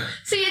 Yeah.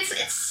 See,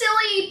 it's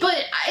silly,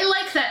 but I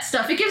like that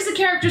stuff. It gives the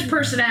characters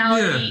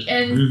personality,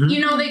 and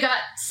they got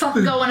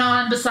something going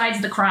on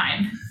besides the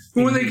crime.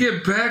 When they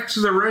get back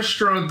to the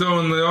restaurant, though,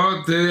 and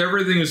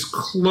everything is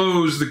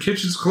closed, the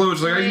kitchen's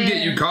closed, like, I can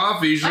get you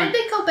coffee. Why'd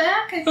they go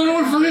back? I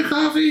don't want to get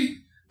coffee.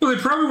 Well,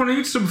 they probably want to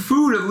eat some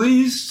food, at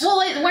least. Well,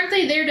 weren't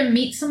they there to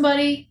meet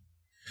somebody?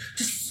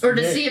 Or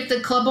to see if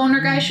the club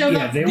owner guy showed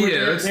up? They were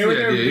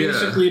there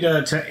basically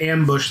to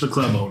ambush the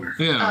club owner.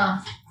 Yeah.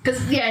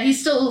 Because,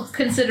 he's still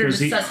considered a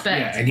suspect.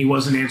 Yeah, and he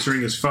wasn't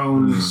answering his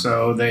phone,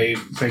 so they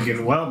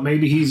thinking, well,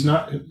 maybe he's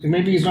not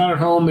at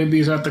home, maybe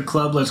he's at the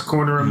club, let's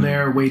corner him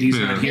there, wait, he's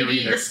not here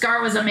maybe either. The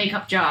scar was a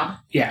makeup job.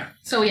 Yeah.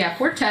 So,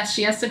 poor Tess,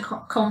 she has to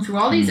comb through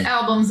all these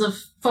albums of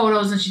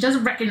photos, and she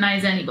doesn't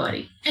recognize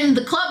anybody. And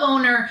the club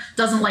owner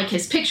doesn't like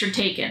his picture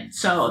taken,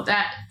 so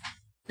that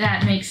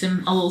makes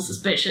him a little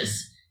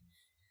suspicious.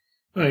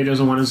 Well, he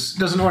doesn't want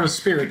his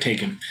spirit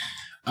taken.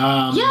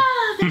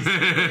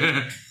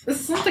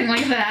 It's something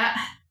like that.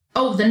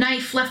 Oh, the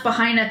knife left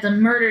behind at the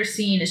murder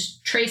scene is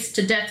traced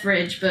to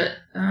Deathridge, but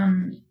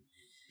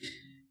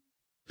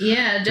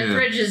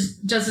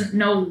Deathridge doesn't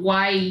know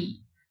why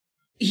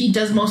he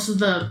does most of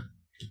the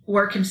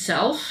work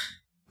himself.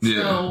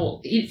 Yeah.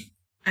 So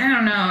I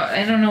don't know.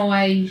 I don't know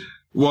why.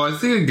 Well, I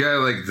think a guy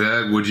like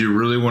that, would you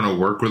really want to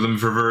work with him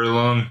for very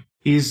long?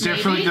 He's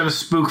definitely got a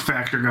spook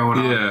factor going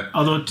on. Yeah.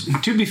 Although,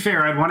 to be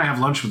fair, I'd want to have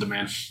lunch with the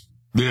man.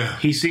 Yeah.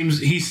 He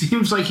seems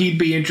like he'd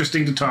be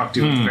interesting to talk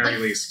to at the very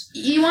least.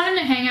 You want him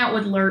to hang out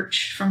with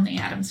Lurch from the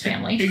Addams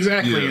Family.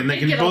 Exactly, and they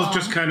can both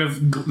just kind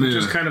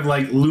of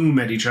like loom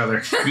at each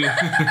other. For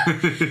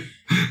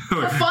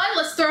fun,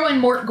 let's throw in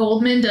Mort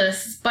Goldman to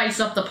spice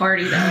up the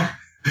party, though.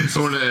 I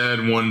want to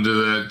add one to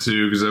that,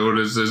 too,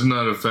 because it's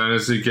not a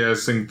fantasy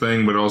casting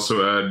thing, but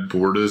also add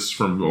Bortus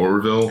from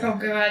Orville. Oh,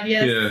 God,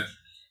 yes. Yeah.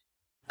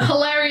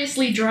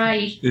 Hilariously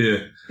dry.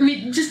 Yeah. I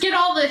mean, just get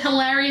all the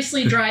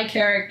hilariously dry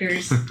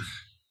characters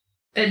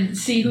and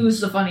see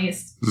who's the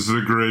funniest. This is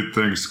a great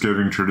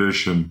Thanksgiving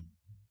tradition.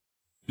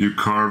 You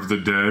carve the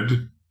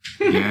dead?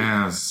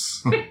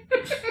 Yes.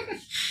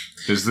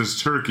 Is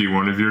this turkey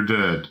one of your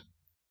dead?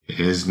 It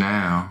is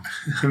now.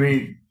 I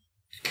mean,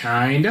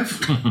 kind of.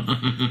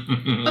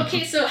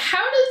 Okay, so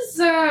how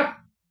does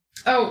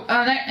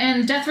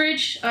and Death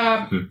Rage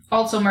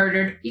also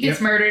murdered. He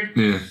gets murdered.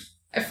 Yeah.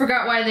 I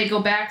forgot why they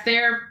go back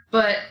there,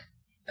 but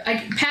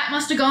Pat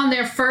must have gone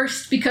there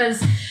first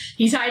because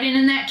he's hiding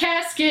in that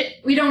casket.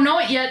 We don't know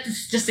it yet.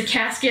 It's just a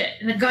casket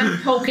and a gun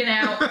poking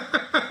out.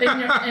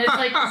 And it's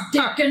like, is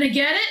Dick gonna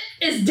get it?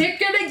 Is Dick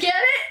gonna get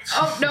it?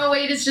 Oh, no,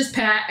 wait, it's just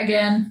Pat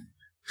again.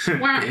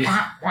 Wah,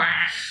 wah,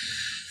 wah.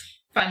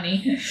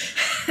 Funny.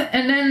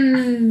 And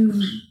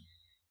then...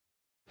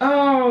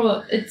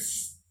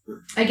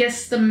 I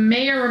guess the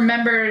mayor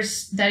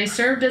remembers that he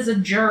served as a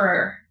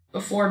juror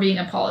before being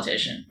a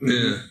politician.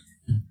 Yeah.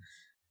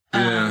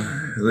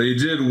 Yeah, they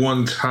did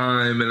one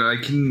time, and I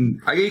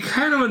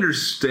kind of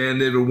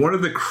understand it, but one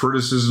of the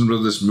criticisms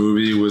of this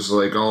movie was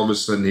like all of a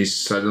sudden he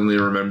suddenly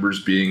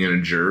remembers being in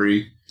a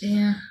jury.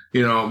 Yeah.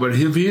 You know, but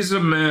if he's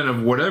a man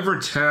of whatever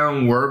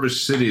town, wherever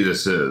city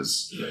this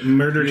is.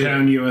 Murder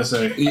Town,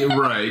 USA. Yeah,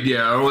 right,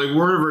 yeah, or like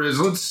wherever it is.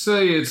 Let's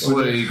say it's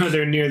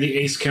they're near the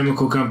Ace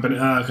Chemical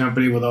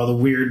company with all the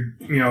weird,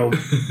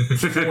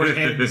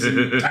 foreheads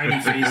and tiny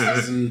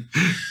faces. And...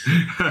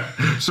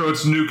 So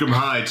it's Nukem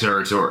High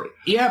territory.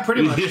 Yeah,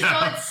 pretty much. Yeah.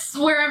 So it's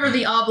wherever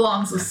the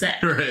Oblongs was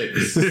set. Right.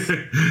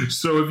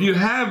 So if you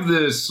have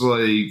this,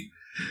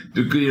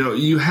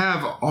 you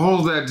have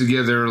all that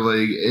together,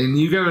 and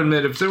you gotta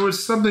admit, if there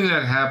was something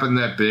that happened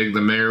that big,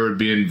 the mayor would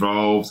be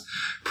involved,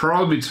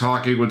 probably be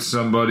talking with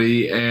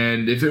somebody,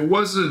 and if it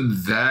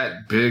wasn't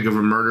that big of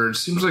a murder, it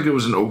seems like it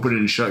was an open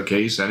and shut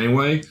case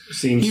anyway,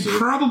 he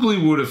probably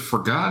would have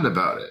forgotten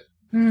about it.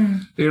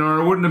 Mm. It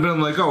wouldn't have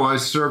been like, oh, I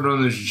served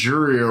on this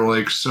jury, or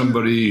like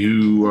somebody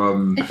who...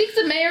 I think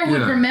the mayor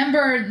would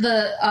remember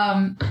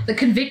the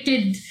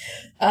convicted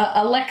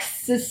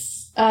Alexis...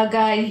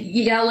 guy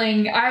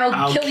yelling,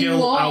 I'll kill you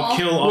all. I'll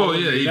kill all. Well,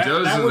 yeah, he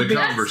does in the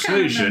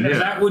conversation. Yeah.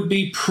 That would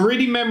be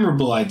pretty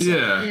memorable, I'd say.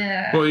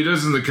 Yeah. Well, he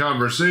does in the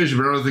conversation,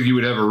 but I don't think he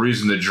would have a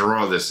reason to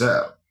draw this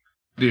out,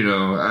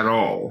 at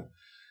all.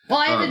 Well,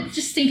 I would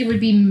just think it would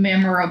be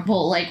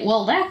memorable. Like,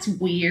 well, that's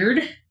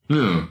weird.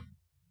 Yeah.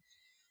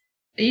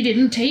 He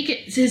didn't take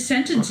his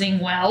sentencing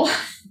well.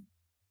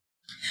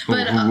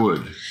 But who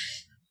would?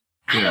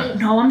 I don't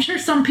know. I'm sure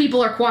some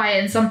people are quiet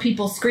and some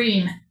people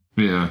scream.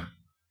 Yeah.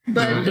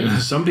 But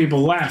some people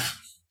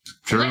laugh.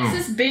 True.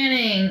 Alexis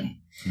Banning,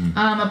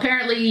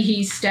 apparently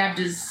he stabbed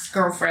his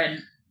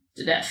girlfriend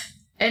to death.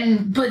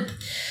 But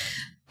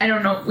I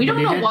don't know. We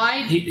don't know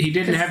why. He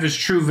didn't have his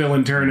true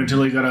villain turn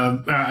until he got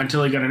an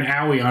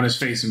owie on his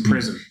face in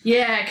prison.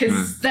 Yeah,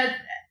 because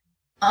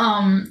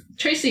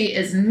Tracy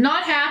is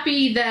not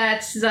happy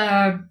that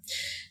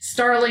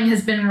Starling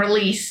has been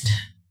released.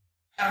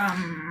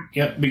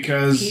 Yep,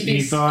 because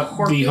he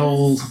thought the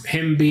whole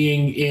him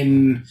being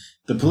in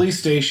the police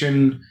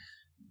station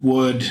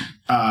would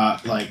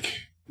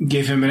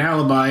give him an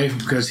alibi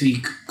because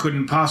he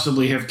couldn't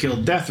possibly have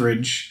killed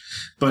Deathridge.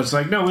 But it's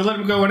like, no, we let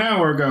him go an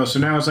hour ago, so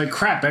now it's like,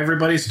 crap,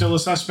 everybody's still a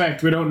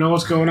suspect. We don't know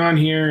what's going on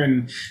here,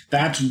 and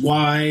that's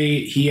why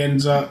he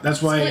ends up...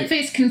 That's why...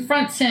 Splitface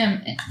confronts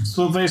him.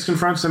 Splitface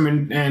confronts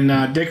him,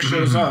 and Dick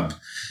shows up.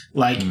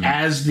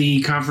 As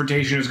the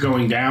confrontation is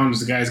going down, as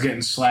the guy's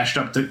getting slashed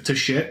up to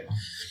shit.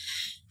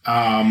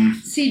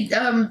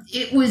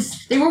 It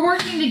was... They were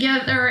working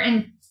together,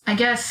 and I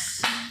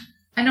guess...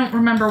 I don't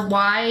remember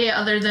why,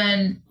 other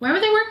than... Why were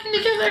they working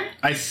together?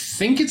 I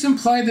think it's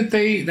implied that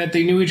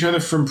they knew each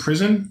other from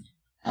prison.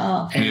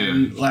 Oh.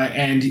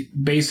 And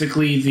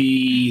basically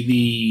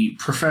the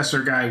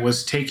professor guy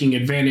was taking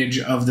advantage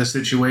of the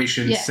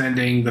situation,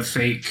 sending the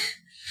fake...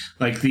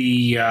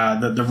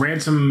 the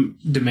ransom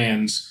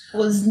demands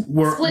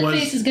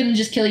Splitface is going to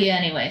just kill you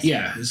anyways.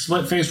 Yeah,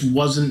 Splitface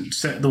wasn't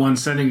the one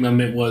sending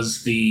them. It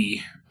was the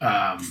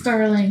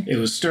Sterling. It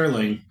was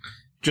Sterling,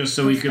 just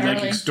so he could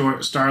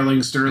extort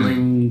Sterling,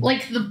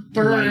 like the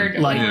bird,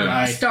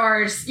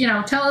 stars.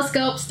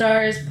 Telescope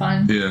stars.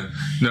 Pun. Yeah.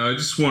 No, I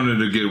just wanted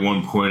to get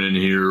one point in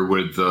here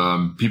with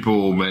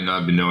people might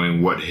not be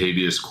knowing what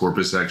habeas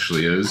corpus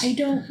actually is. I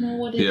don't know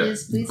what it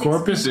is. Please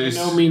corpus, I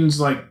know,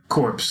 means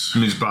corpse. It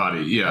means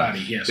body. Yeah.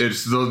 Body. Yes.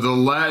 It's the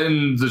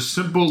Latin. The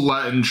simple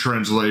Latin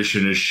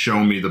translation is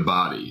 "show me the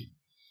body."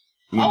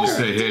 When you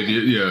say hey,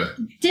 yeah.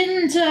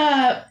 Didn't,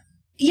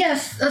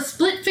 yes, a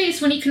split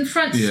face when he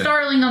confronts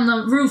Starling on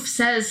the roof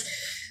says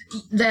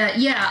that,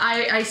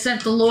 I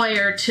sent the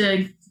lawyer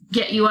to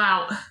get you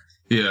out.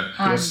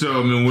 Yeah. So,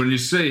 I mean, when you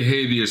say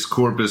habeas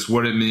corpus,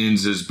 what it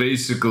means is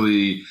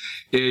basically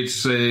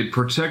it's a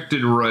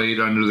protected right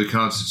under the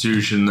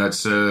Constitution that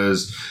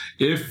says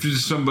if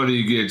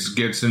somebody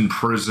gets in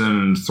prison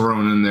and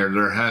thrown in there,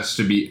 there has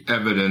to be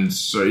evidence.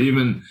 So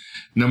even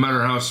no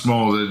matter how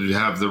small, they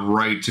have the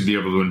right to be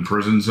able to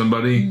imprison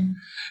somebody. Mm.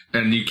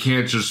 And you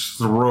can't just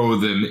throw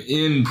them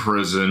in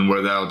prison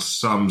without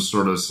some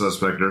sort of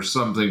suspect or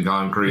something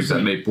concrete that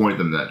may point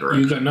them that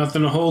direction. You got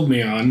nothing to hold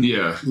me on.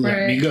 Yeah.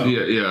 Let me go.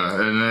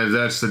 Yeah. And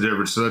that's the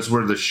difference. So that's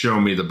where the show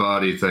me the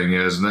body thing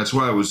is. And that's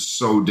why it was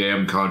so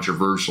damn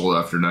controversial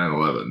after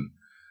 9/11.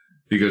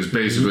 Because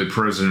basically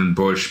President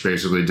Bush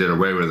basically did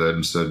away with it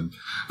and said,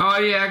 oh,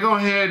 yeah, go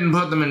ahead and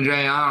put them in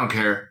jail. I don't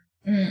care.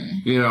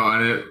 Mm. You know,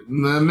 and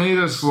it made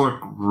us look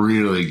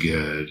really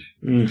good.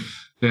 Mm.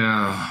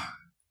 Yeah.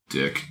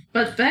 Dick.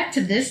 But back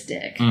to this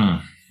dick.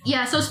 Mm.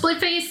 Yeah, so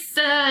Splitface,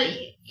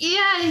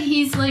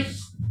 he's like,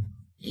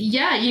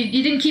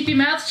 you didn't keep your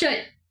mouth shut.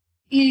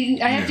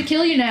 I have to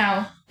kill you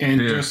now. And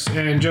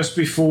just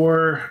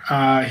before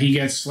he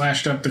gets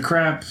slashed up the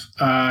crap,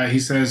 he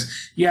says,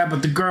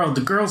 but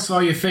the girl saw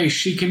your face.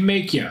 She can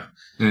make you.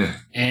 Yeah.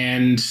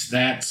 And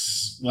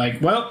that's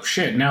like, well,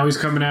 shit. Now he's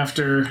going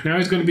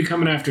to be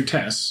coming after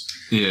Tess.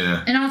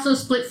 Yeah. And also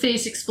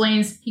Splitface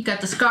explains he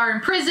got the scar in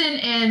prison,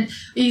 and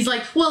he's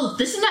like, well,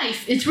 this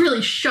knife, it's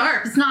really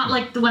sharp. It's not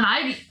like when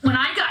I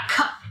got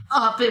cut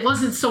up, it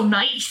wasn't so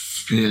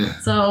nice. Yeah.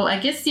 So I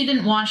guess you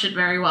didn't wash it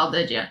very well,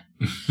 did you?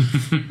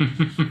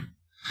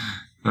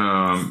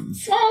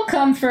 Small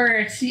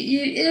comfort.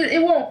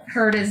 It won't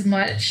hurt as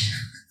much.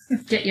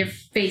 Get your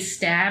face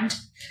stabbed.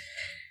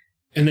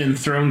 And then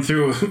thrown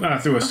through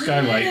a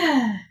skylight.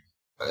 Yeah.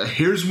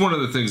 Here's one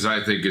of the things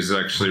I think is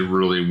actually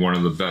really one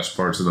of the best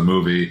parts of the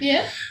movie.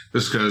 Yeah.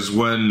 Just because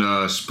when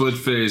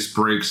Splitface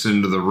breaks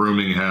into the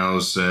rooming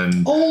house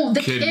and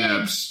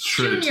kidnaps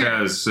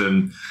Tess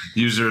and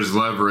uses his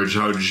leverage,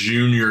 how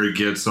Junior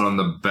gets on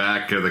the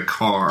back of the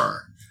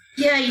car.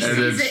 Yeah, he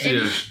sees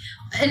it.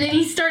 And then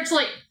he starts,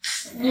 like,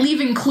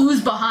 leaving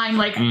clues behind,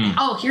 like,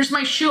 oh, here's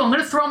my shoe. I'm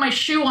going to throw my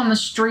shoe on the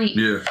street.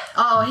 Yeah.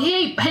 Oh,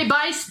 hey,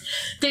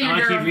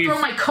 bystander, I'll throw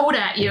my coat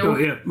at you.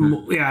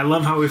 Oh, yeah, I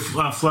love how he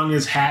flung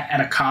his hat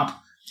at a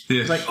cop.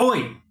 Yeah. It's like,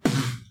 oi!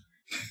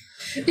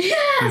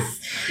 Yes!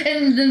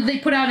 And then they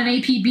put out an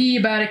APB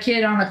about a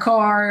kid on a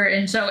car,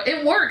 and so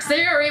it works.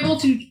 They are able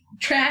to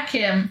track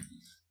him.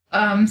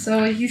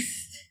 So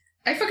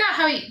I forgot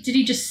did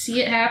he just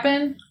see it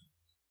happen?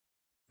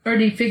 Or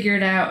did he figure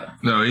it out?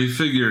 No, he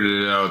figured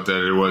it out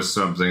that it was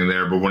something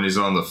there, but when he's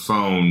on the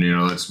phone,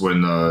 that's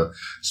when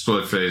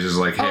Splitface is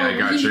like, hey, I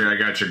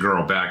got your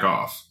girl, back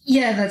off.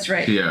 Yeah, that's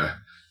right. Yeah.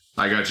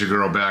 I got your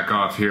girl, back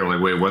off here.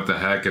 Like, wait, what the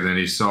heck? And then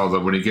he saw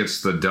that when he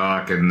gets to the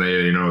dock and they,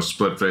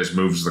 Splitface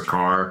moves the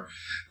car.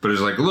 But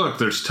he's like, look,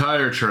 there's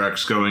tire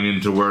tracks going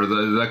into where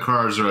that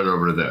car's right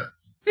over there.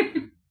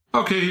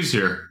 Okay, he's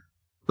here.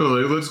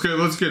 Let's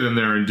get in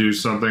there and do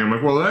something. I'm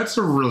like, well, that's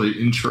a really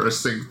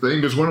interesting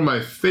thing. It's one of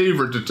my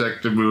favorite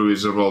detective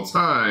movies of all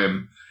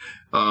time,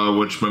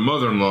 which my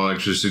mother-in-law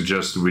actually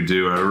suggested we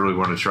do. I really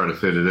want to try to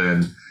fit it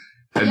in.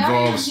 It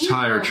involves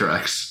tire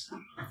tracks.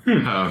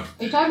 Are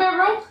you talking about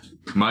Rope?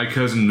 My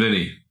Cousin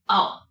Vinny.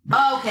 Oh,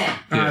 okay.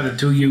 The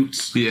two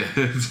Utes. Yeah.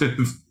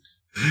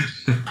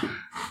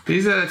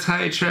 These are the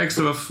tire tracks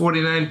of a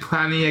 49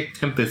 Pontiac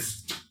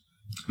Tempest.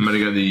 I might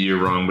have got the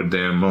year wrong, but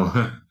damn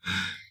well.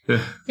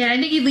 Yeah, I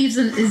think he leaves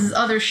his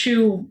other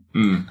shoe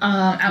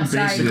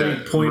outside. Basically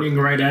pointing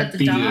right at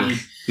the dock.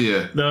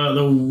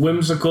 The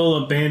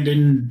whimsical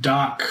abandoned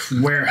dock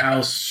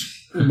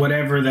warehouse,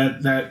 whatever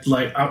that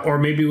like, or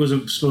maybe it was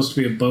supposed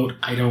to be a boat.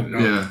 I don't know.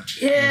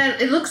 Yeah,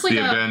 it looks like the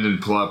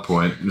abandoned plot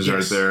point is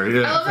right there.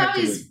 Yeah, I love how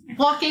he's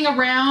walking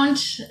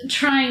around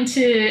trying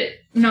to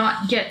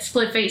not get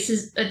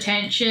Splitface's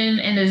attention,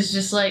 and is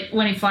just like,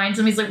 when he finds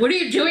him, he's like, "What are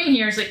you doing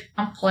here?" He's like,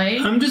 "I'm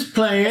playing. I'm just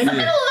playing." In the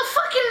middle of the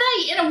fucking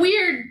night in a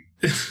weird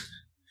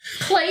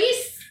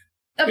place.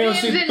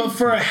 But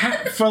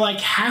for like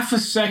half a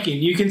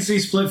second, you can see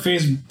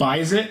Splitface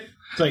buys it.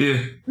 It's like,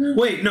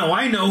 wait, no,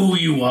 I know who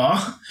you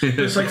are.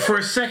 It's like for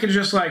a second,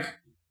 just like,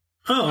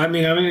 oh, I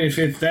mean,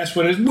 if that's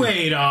what it is.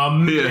 Wait a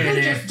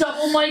minute. Just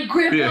double my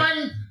grip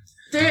on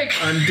Dick.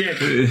 On Dick.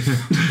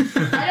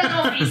 I don't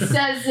know if he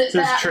says it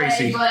that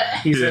Tracy. way, but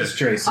he says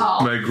Tracy.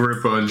 Oh. My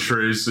grip on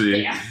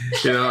Tracy. Yeah.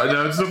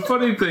 Now the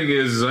funny thing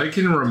is I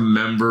can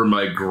remember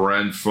my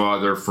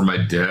grandfather from my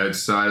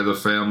dad's side of the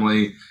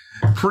family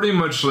pretty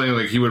much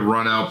like he would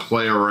run out,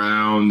 play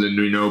around,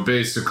 and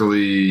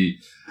basically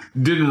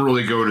didn't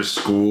really go to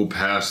school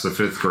past the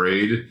 5th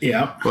grade.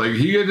 Yeah. Like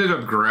he ended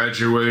up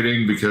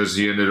graduating because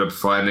he ended up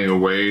finding a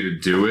way to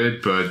do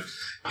it, but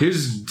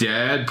his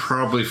dad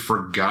probably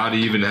forgot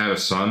he even had a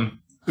son.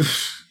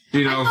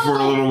 You know, for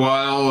a little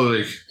while,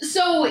 like.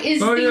 So is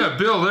yeah,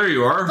 Bill, there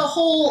you are. The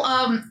whole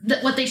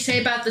what they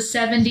say about the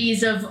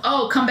 70s of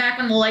come back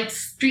when the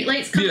street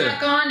lights come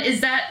back on,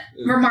 is that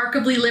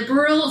remarkably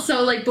liberal?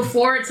 So like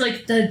before, it's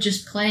like they're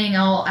just playing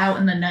all out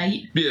in the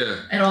night. Yeah.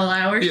 At all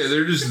hours. Yeah,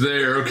 they're just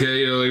there. Okay,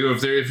 you know,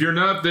 like if you're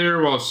not there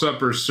while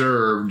supper's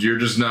served, you're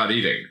just not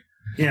eating.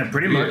 Yeah,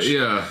 pretty much.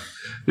 Yeah.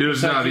 You're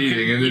just not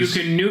eating. And you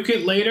can nuke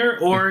it later,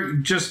 or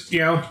just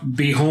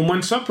be home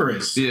when supper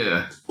is.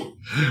 Yeah.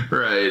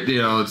 Right.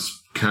 You know,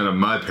 it's kind of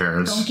my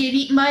parents. Don't get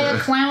eaten by a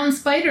clown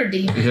spider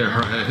demon. Yeah,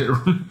 right.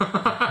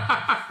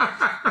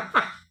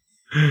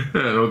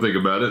 Don't think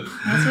about it.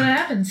 That's what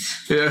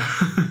happens. Yeah.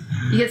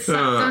 You get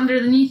sucked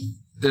underneath.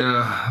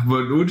 Yeah,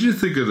 but what did you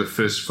think of the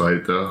fist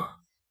fight, though?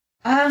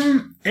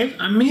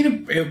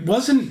 It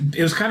wasn't.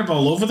 It was kind of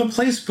all over the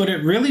place, but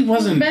it really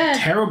wasn't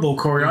terrible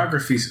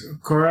choreography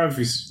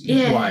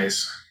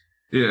wise.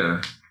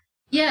 Yeah.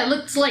 Yeah, it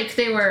looked like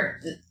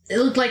It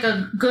looked like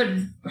a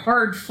good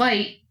hard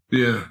fight.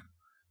 Yeah,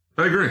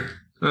 I agree.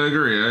 I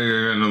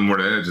got nothing more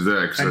to add to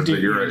that. I think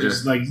you're right.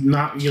 Just like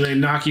they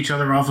knock each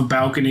other off a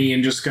balcony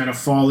and just kind of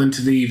fall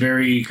into the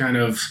very kind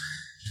of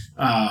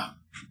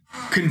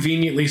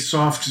conveniently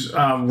soft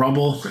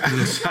rubble at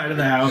the side of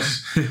the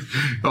house.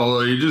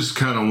 Although you just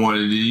kind of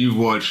you've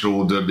watched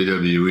old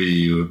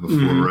WWE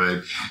before,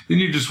 right? And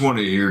you just want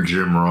to hear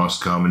Jim Ross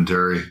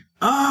commentary.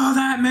 Oh,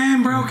 that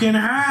man broke in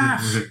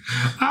half.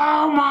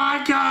 Oh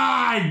my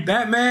God,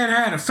 that man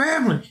had a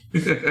family.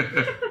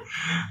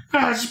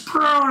 That's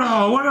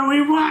brutal. What are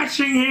we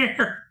watching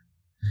here?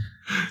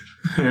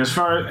 And as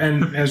far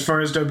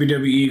as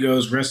WWE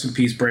goes, rest in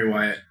peace, Bray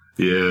Wyatt.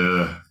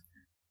 Yeah.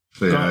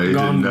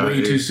 Gone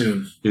way too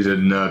soon. He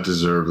did not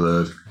deserve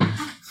that.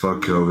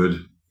 Fuck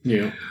COVID.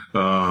 Yeah.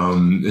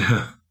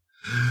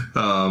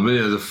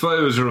 Yeah, the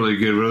fight was really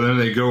good, but then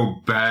they go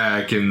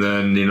back and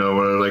then,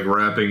 we're like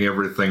wrapping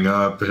everything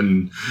up,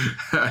 and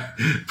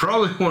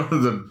probably one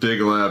of the big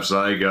laughs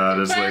I got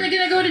is finally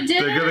gonna go to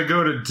dinner. They're gonna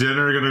go to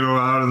dinner, gonna go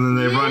out, and then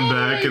they run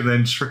back, and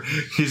then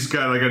he's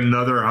got like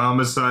another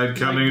homicide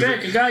coming.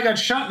 Dick, a guy got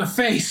shot in the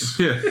face.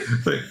 Yeah,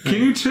 like, can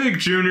you take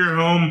Junior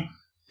home?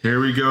 Here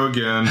we go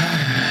again.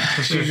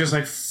 She's just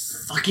like,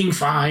 fucking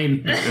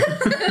fine.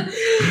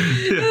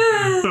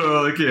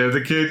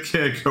 The kid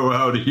can't go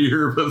out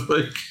here, but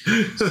like...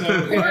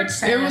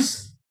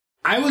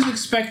 I was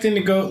expecting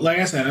to go, like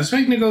I said, I was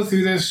expecting to go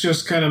through this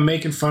just kind of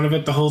making fun of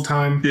it the whole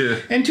time. Yeah.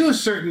 And to a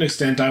certain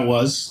extent I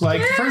was.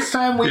 Like, first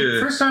time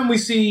we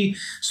see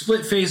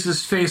Split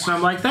Face's face, and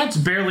I'm like, that's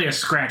barely a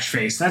scratch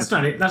face. That's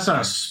not it. That's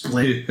not a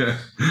split. Yeah.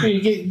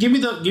 Give me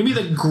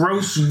the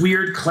gross,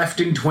 weird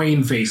Clefton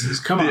Twain faces.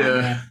 Come on,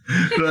 man.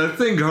 But I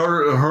think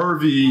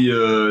Harvey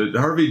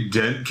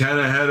Dent kind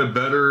of had a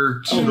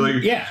better,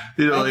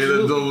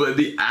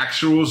 the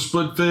actual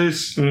split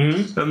face.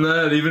 Mm-hmm. And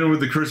that, even with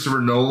the Christopher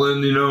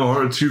Nolan,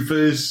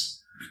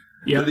 Two-Face.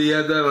 Yeah, he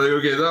had that. Like,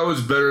 okay, that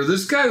was better.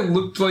 This guy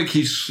looked like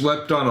he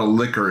slept on a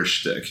licorice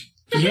stick.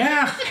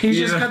 Yeah, he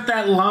just got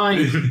that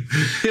line.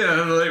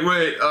 Yeah, like,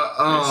 wait,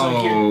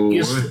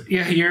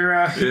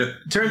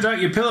 turns out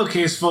your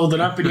pillowcase folded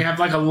up and you have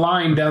like a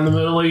line down the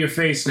middle of your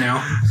face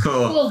now. A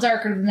little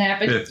darker than that,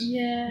 but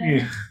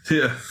yeah.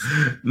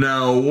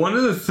 Now, one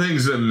of the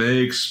things that may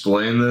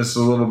explain this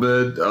a little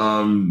bit,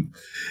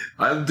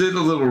 I did a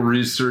little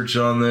research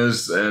on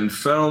this and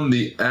found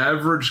the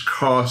average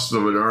cost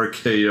of an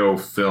RKO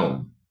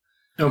film.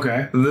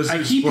 Okay.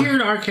 I keep hearing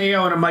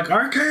RKO and I'm like,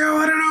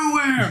 RKO out of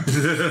nowhere!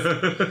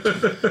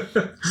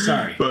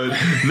 Sorry. But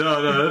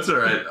no, that's all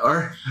right.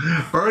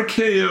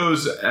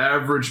 RKO's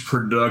average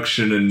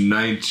production in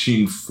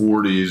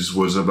 1940s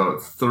was about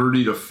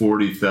 $30,000 to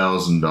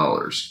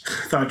 $40,000.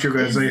 I thought you were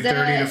going to say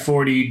 $30 to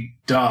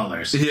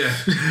 $40. Yeah.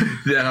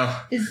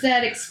 Now, is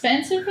that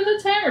expensive for the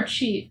time or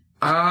cheap?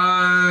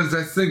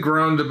 I think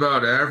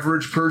roundabout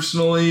average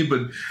personally,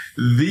 but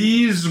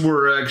these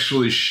were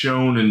actually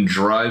shown in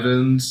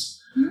drive-ins.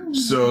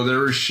 So they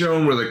were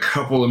shown with a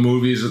couple of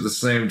movies at the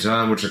same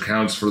time, which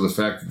accounts for the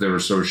fact that they were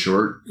so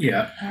short.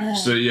 Yeah.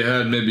 So you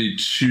had maybe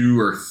 2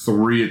 or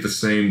 3 at the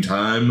same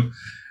time.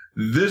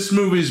 This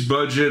movie's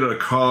budget or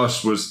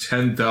cost was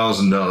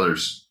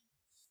 $10,000.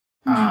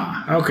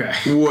 Okay.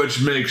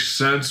 Which makes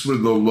sense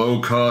with the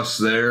low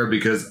cost there,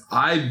 because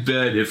I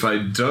bet if I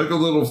dug a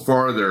little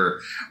farther,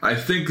 I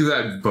think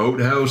that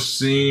boathouse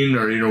scene,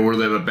 or where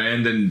that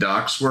abandoned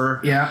docks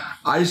were. Yeah.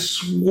 I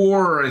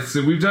swore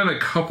we've done a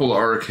couple of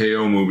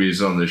RKO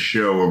movies on this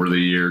show over the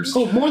years.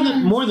 Oh,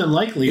 more than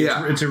likely,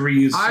 it's a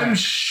reused set. I'm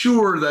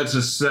sure that's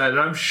a set.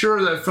 I'm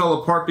sure that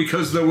fell apart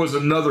because there was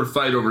another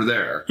fight over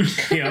there.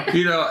 Yeah.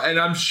 And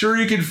I'm sure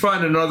you can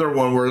find another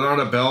one where they're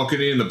on a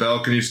balcony and the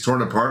balcony's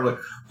torn apart. Like,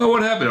 oh,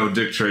 what happened? Oh,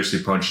 Dick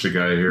Tracy punched a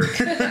guy here.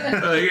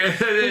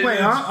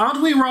 Wait,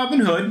 aren't we Robin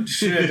Hood?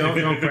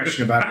 Don't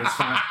question about it. It's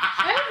fine.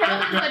 I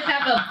Robin Hood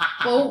have a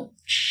boat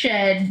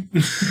shed.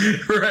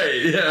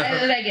 Right,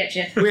 yeah. I get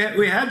you.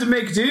 We had to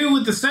make do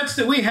with the sets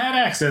that we had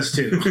access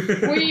to.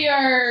 We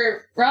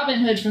are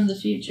Robin Hood from the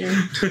future.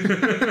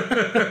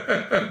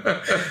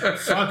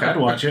 Fuck, I'd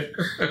watch it.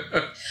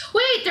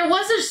 Wait, there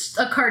was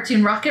a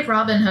cartoon, Rocket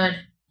Robin Hood.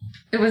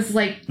 It was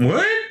like...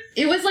 What?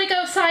 It was like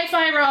a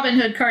sci-fi Robin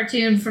Hood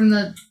cartoon from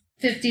the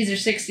 50s or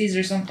 60s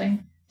or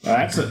something.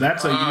 That's a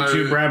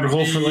YouTube rabbit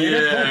hole for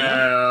later.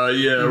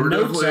 Yeah. We're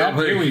Notes app.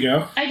 Here we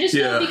go. I just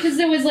know because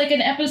there was like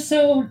an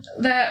episode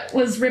that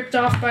was ripped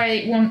off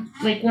by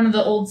one of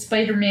the old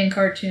Spider-Man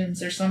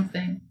cartoons or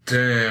something.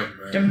 Damn,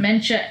 man.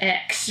 Dementia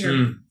X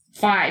or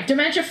 5.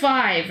 Dementia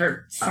 5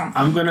 or something.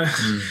 I'm gonna...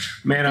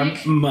 Man,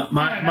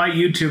 my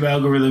YouTube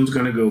algorithm's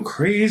gonna go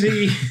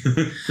crazy.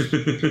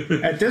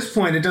 At this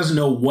point, it doesn't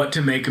know what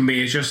to make of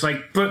me. It's just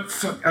like,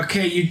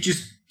 okay,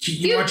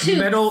 you watch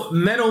metal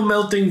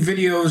melting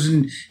videos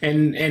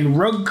and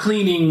rug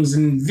cleanings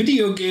and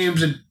video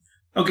games and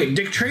okay,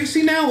 Dick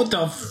Tracy now? What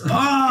the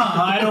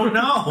I don't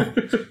know.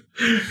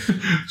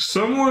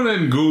 Someone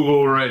in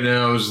Google right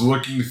now is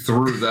looking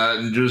through that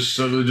and just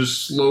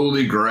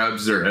slowly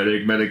grabs their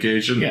headache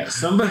medication. Yeah,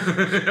 some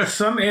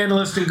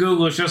analyst in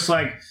Google is just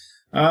like,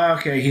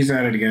 okay, he's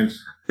at it again.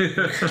 Or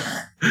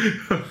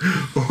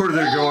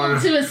they're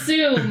going to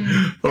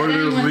assume, or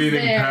they're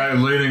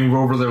leaning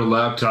over their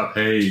laptop.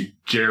 Hey,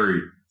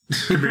 Jerry,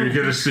 you're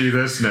gonna see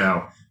this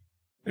now.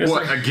 It's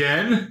what like,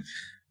 again?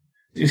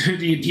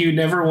 You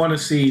never want to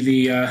see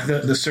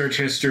the search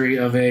history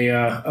of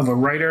a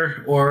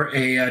writer or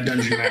a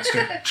dungeon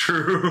master.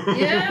 True.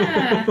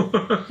 Yeah.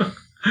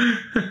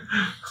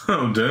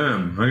 Oh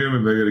damn! I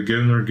gotta get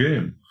in their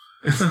game.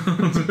 This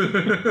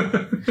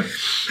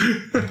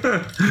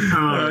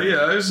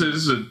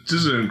is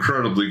an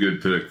incredibly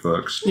good pick,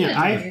 folks. Yeah,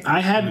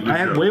 I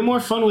had way more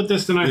fun with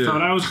this than I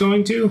thought I was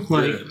going to.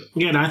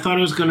 Again, I thought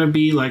it was going to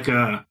be like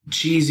a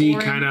cheesy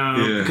kind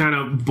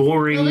of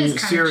boring well, it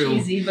is serial.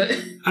 Cheesy,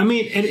 but I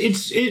mean,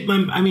 it's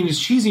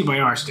cheesy by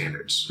our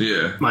standards.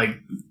 Yeah, like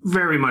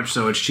very much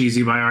so. It's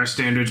cheesy by our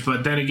standards,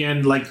 but then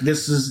again, like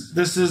this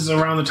is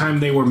around the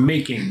time they were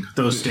making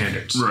those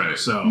standards, right?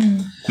 So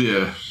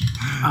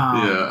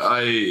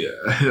I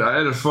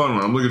had a fun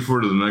one. I'm looking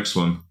forward to the next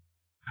one.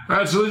 All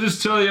right, so let's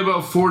just tell you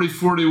about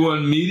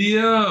 4041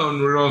 Media,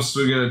 and we're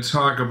also going to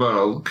talk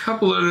about a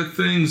couple other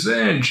things,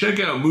 and check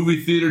out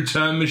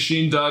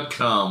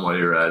movietheatertimemachine.com while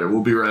you're at it.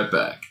 We'll be right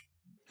back.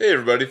 Hey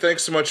everybody,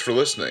 thanks so much for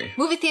listening.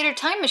 Movie Theater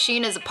Time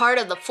Machine is a part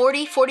of the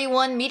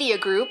 4041 Media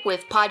Group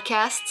with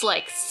podcasts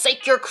like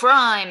Sake Your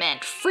Crime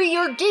and Free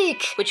Your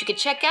Geek, which you can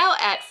check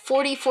out at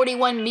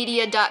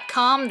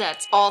 4041media.com.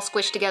 That's all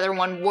squished together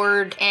one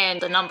word, and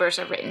the numbers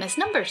are written as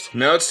numbers.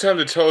 Now it's time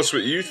to tell us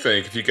what you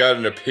think. If you got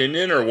an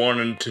opinion or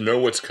wanted to know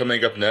what's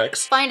coming up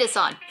next, find us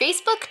on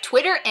Facebook,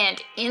 Twitter,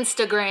 and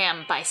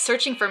Instagram by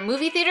searching for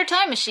Movie Theater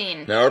Time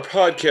Machine. Now our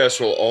podcast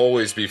will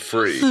always be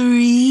free.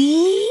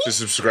 Free? To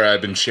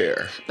subscribe and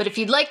share. But if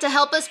you'd like to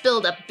help us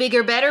build a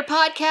bigger, better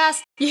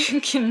podcast, you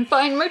can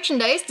find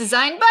merchandise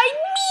designed by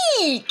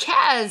me,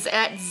 Kaz,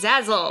 at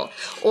Zazzle.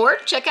 Or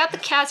check out the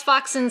Kaz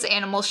Foxen's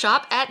Animal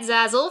Shop at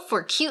Zazzle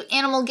for cute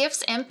animal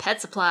gifts and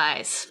pet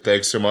supplies.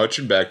 Thanks so much,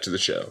 and back to the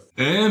show.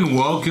 And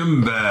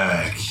welcome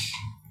back.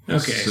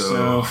 Okay,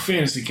 so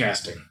fantasy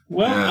casting.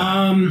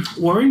 Well,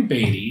 Warren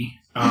Beatty.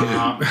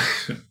 I'm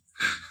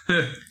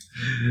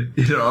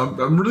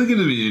really going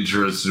to be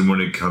interested when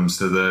it comes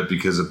to that,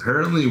 because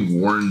apparently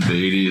Warren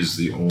Beatty is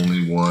the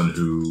only one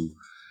who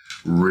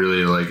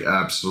really,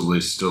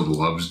 absolutely still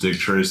loves Dick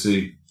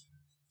Tracy.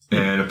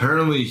 And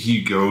apparently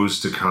he goes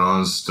to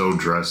cons still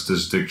dressed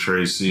as Dick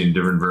Tracy in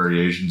different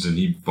variations, and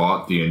he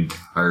bought the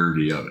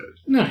entirety of it.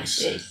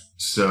 Nice.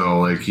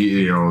 So,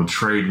 he,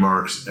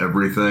 trademarks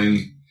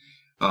everything.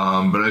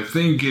 But I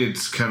think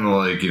it's kind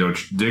of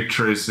Dick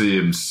Tracy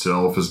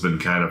himself has been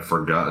kind of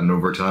forgotten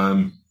over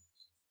time.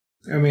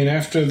 I mean,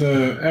 after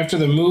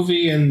the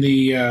movie and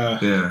the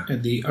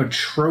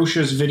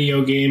atrocious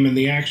video game and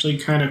the actually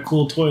kind of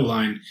cool toy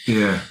line,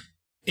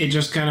 it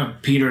just kind of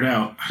petered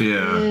out.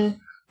 Yeah.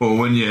 Well,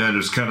 when you had it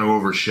was kind of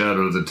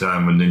overshadowed at the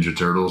time with Ninja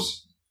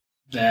Turtles.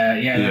 That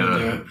would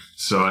do it.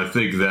 So I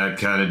think that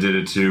kind of did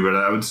it too. But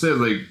I would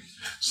say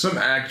some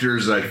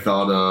actors I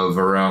thought of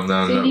around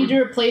then. They need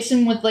to replace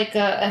him with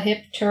a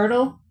hip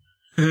turtle,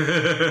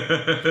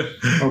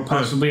 or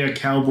possibly a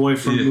cowboy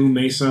from Moo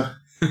Mesa.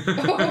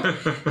 How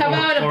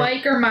about a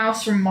biker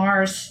mouse from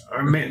Mars?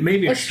 Or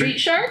maybe a street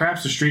shark?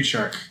 Perhaps a street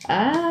shark.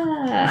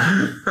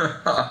 It's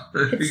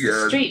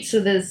the street, so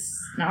there's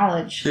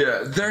knowledge.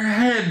 Yeah, there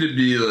had to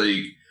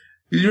be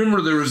you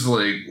remember there was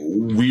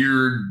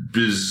weird,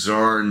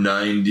 bizarre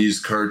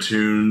 90s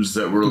cartoons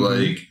that were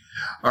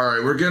all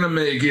right, we're gonna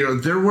make,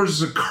 there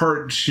was a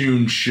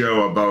cartoon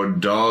show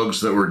about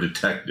dogs that were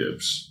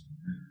detectives.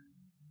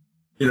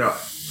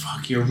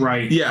 Fuck, you're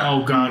right. Yeah.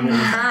 Oh, God.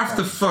 Half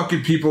the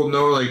fucking people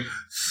know,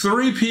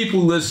 3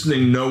 people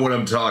listening know what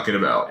I'm talking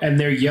about. And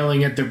they're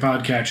yelling at their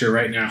podcatcher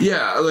right now.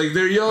 Yeah,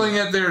 they're yelling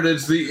at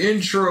it's the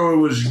intro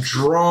was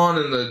drawn,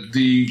 and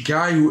the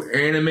guy who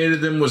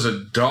animated them was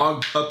a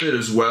dog puppet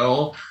as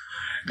well.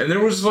 And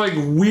there was like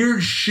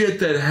weird shit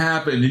that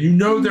happened, and you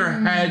know there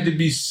had to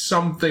be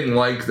something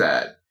like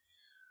that.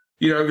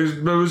 You know,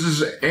 because there was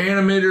this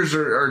animators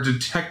or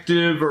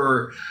detective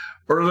or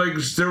like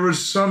there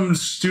was some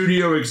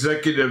studio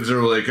executives that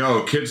were like,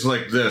 oh, kids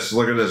like this,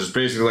 look at this, it's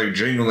basically like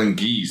jingling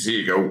geese. Here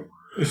you go.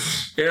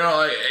 You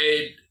know,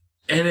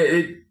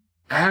 it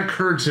had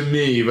occurred to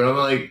me, but I'm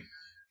like,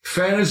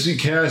 fantasy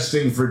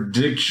casting for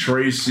Dick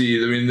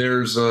Tracy. I mean,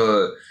 there's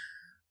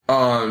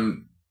my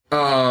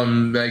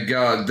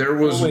God, there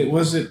was. Oh, wait,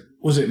 was it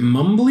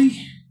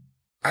Mumbly?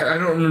 I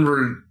don't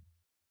remember.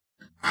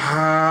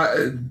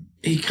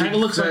 He kind of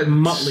looks like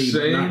Muttley,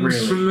 but not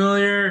really.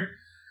 Familiar.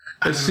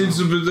 It seems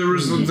to be there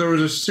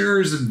was a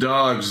series of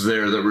dogs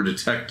there that were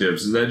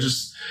detectives, and that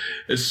just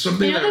it's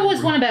something. You know, there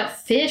was one about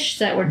fish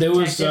that were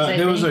detectives.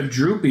 There was a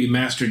Droopy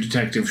Master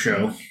Detective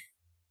show.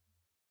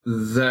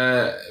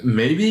 That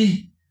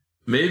maybe,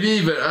 but I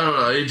don't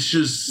know. It's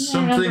just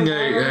something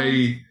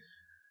I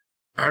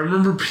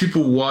remember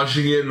people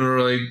watching it and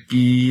were like,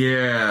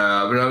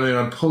 yeah, but I mean,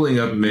 I'm pulling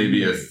up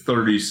maybe a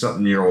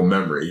 30-something-year-old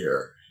memory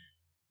here.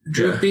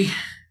 Droopy. Yeah.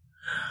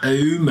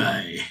 Oh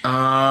my.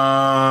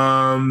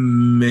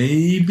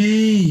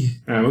 Maybe.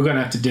 All right, we're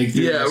gonna have to dig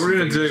through. Yeah, we're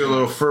gonna dig a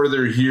little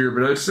further here,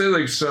 but I'd say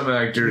like some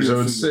actors. I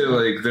would say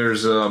like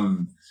there's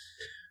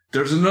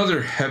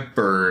another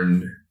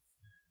Hepburn,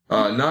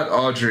 not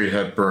Audrey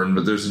Hepburn,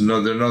 but there's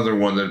another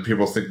one that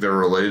people think they're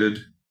related.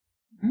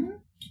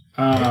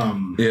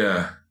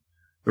 Yeah,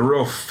 the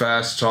real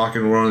fast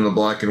talking one in the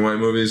black and white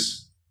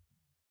movies.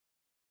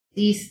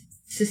 The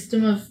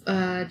system of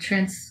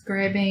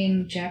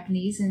transcribing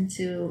Japanese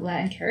into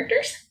Latin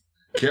characters?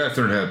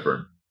 Katharine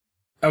Hepburn.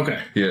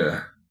 Okay.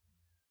 Yeah.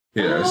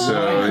 Yeah,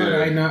 Why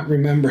could I not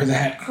remember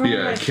that?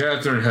 Yeah,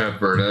 Katharine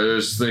Hepburn. I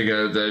just think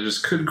I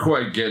just couldn't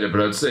quite get it,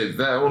 but I'd say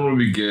that one would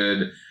be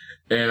good.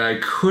 And I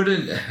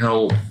couldn't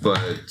help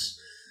but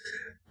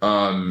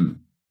I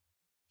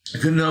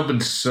couldn't help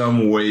in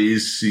some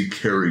ways see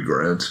Cary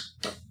Grant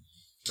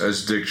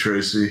as Dick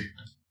Tracy.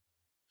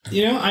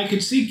 You know, I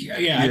could see,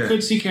 I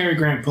could see Cary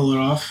Grant pull it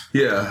off.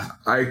 Yeah,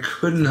 I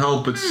couldn't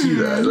help but see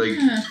that. Like,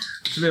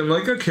 I'm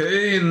like,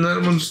 okay, and then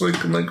I'm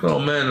like, oh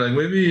man, like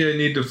maybe I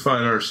need to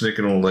find Arsenic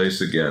and Old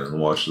Lace again and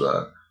watch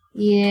that.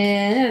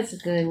 Yeah, that's a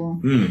good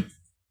one.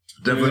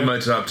 Definitely my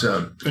top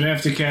 10. But I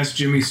have to cast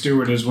Jimmy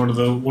Stewart as one of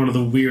the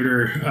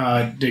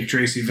weirder Dick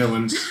Tracy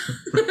villains.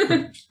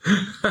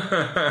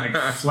 Like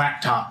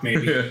Flat Top,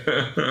 maybe.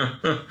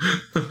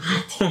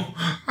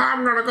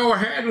 I'm gonna go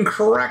ahead and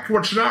correct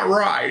what's not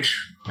right.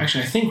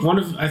 Actually, I think one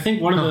of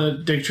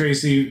the Dick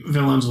Tracy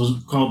villains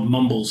was called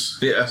Mumbles.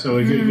 Yeah, so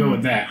we could go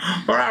with that.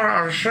 But I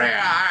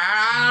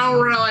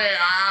don't really.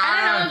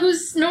 I don't know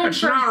who's known it's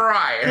for not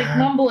right. like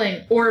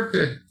mumbling or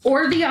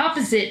the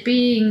opposite,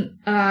 being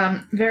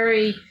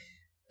very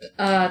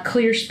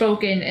clear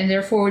spoken and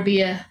therefore would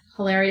be a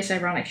hilarious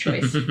ironic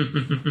choice.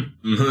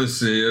 Let's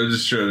see. I'm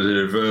just trying to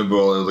say Vampire.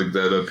 I looked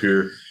that up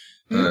here.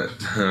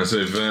 I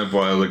say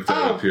Vampire. I looked that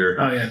up here.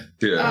 Oh yeah.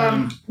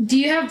 Yeah. Do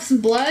you have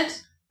some blood?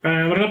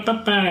 Yeah,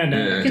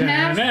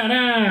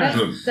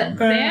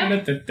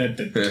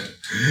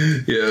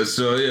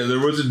 so there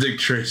was a Dick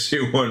Tracy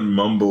one,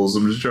 Mumbles.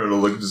 I'm just trying to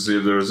look to see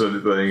if there was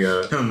anything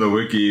on the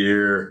wiki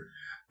here.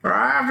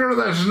 After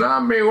this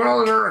numbie, what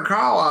is there a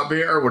call up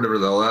here? Whatever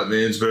the hell that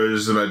means, but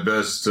this is my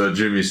best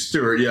Jimmy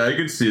Stewart. Yeah, I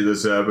could see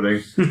this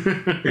happening.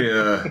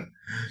 Yeah.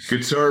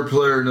 Guitar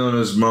player known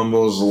as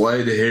Mumbles,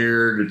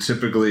 light-haired,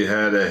 typically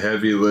had a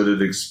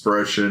heavy-lidded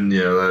expression.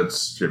 Yeah,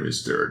 that's Jimmy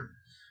Stewart.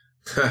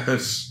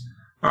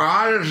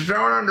 I just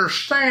don't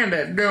understand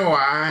it, do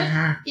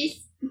I?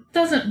 He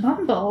doesn't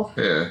mumble.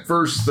 Yeah.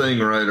 First thing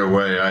right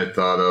away I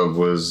thought of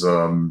was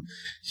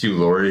Hugh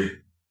Laurie.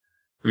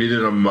 We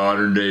did a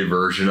modern day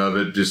version of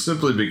it just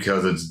simply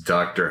because it's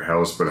Dr.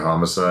 House but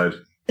homicide.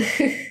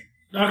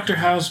 Dr.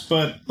 House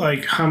but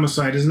like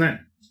homicide, isn't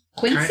that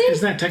Quincy?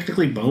 Isn't that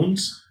technically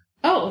Bones?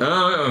 Oh.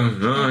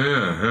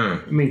 Yeah.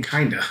 I mean,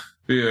 kinda.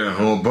 Yeah,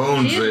 well,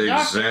 Bones, they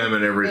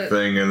examine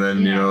everything and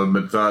then,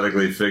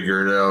 methodically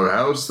figure it out.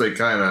 House, they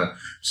kind of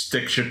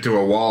stick shit to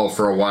a wall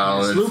for a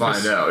while and then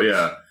find out.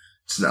 Yeah.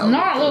 It's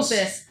not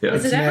lupus. Yeah.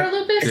 Was it ever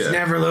lupus? It's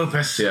never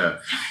lupus. Yeah.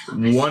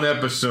 One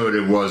episode,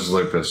 it was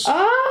lupus.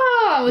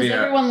 Oh, was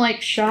everyone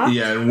like shocked?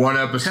 Yeah, in one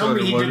episode. Tell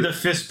me he did the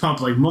fist pump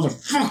like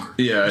motherfucker.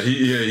 Yeah,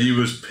 he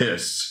was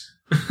pissed.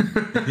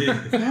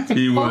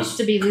 he was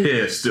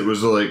pissed. It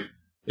was like,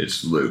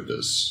 it's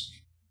lupus.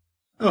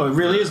 Oh, it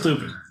really is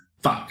lupus.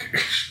 Fuck.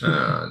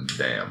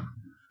 Damn.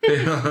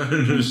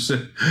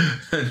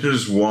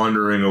 Just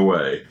wandering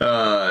away.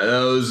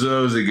 That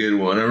was a good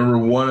one. I remember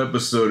one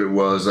episode I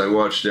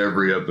watched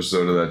every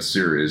episode of that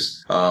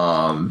series.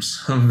 Some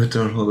of it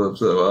don't hold up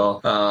so well.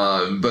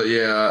 But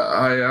yeah,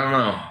 I don't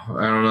know.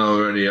 I don't know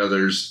of any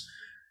others.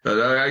 But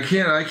I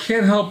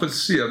can't help but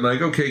see. I'm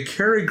like, okay,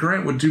 Cary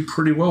Grant would do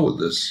pretty well with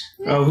this.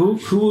 Oh,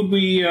 who would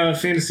we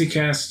fantasy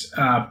cast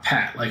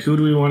Pat? Like, who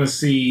do we want to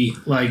see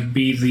like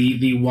be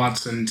the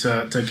Watson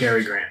to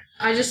Cary Grant?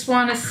 I just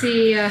want to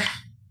see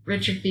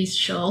Richard B.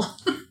 Schull.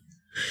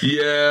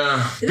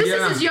 Yeah. This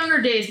is his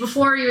younger days,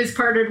 before he was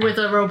partnered with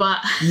a robot.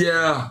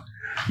 Yeah.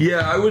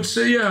 Yeah, I would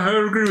say, yeah, I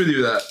would agree with you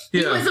with that.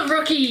 He Yeah. was a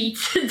rookie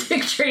to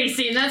Dick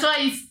Tracy, and that's why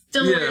he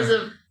still wears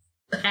a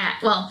hat.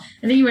 Well,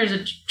 I think he wears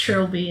a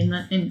trilby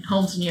in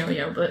Holmes and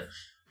Yo-Yo, but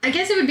I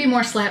guess it would be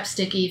more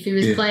slapsticky if he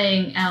was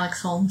playing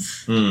Alex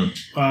Holmes.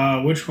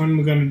 Which one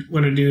we're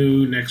gonna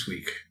do next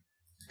week?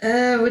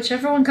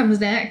 Whichever one comes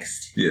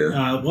next.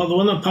 Yeah. Well, the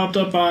one that popped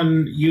up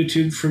on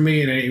YouTube for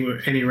me at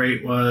any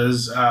rate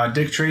was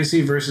Dick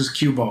Tracy versus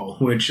Cue Ball,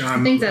 which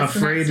I'm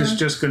afraid is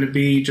just going to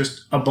be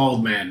just a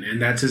bald man,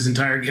 and that's his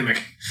entire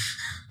gimmick.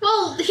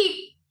 Well,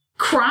 he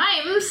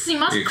crimes. He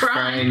must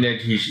crime. Find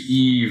that he's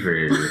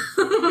evil.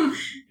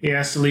 He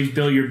has to leave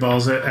billiard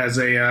balls as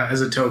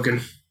a token,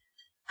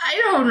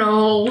 I don't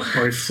know.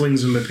 or he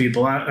flings them at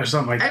people or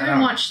something like I that.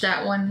 haven't watched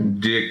that one.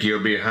 Dick, you're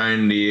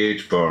behind the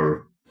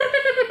 8-bar.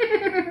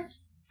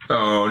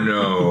 Oh,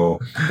 no.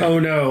 Oh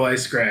no, I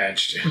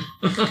scratched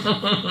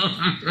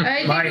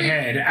my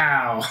head.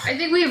 Ow. I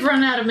think we've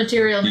run out of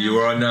material now. You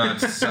are not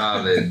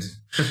solid.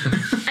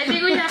 I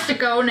think we have to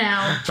go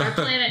now. Our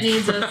planet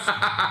needs us.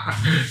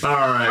 All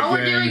right, All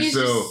we're doing is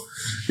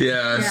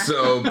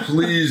so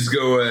please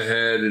go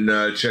ahead and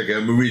check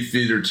out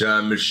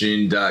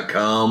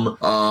movietheatertimemachine.com.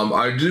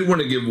 I do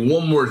want to give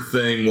one more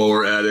thing while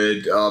we're at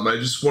it. I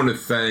just want to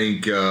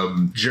thank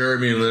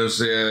Jeremy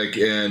Lisiak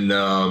and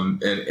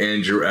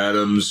Andrew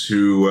Adams,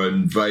 who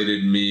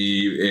invited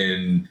me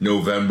in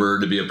November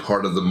to be a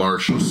part of the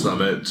Marshall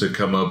Summit to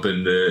come up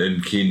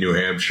in Keene, New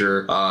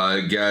Hampshire.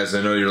 Guys,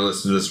 I know you're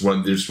listening to this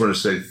one. I just want to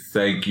say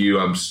thank you.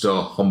 I'm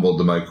still humbled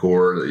to my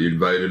core that you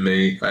invited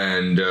me.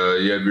 And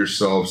you have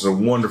yourselves a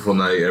wonderful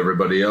night,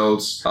 everybody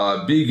else.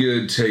 Be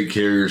good, take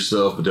care of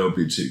yourself, but don't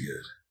be too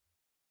good.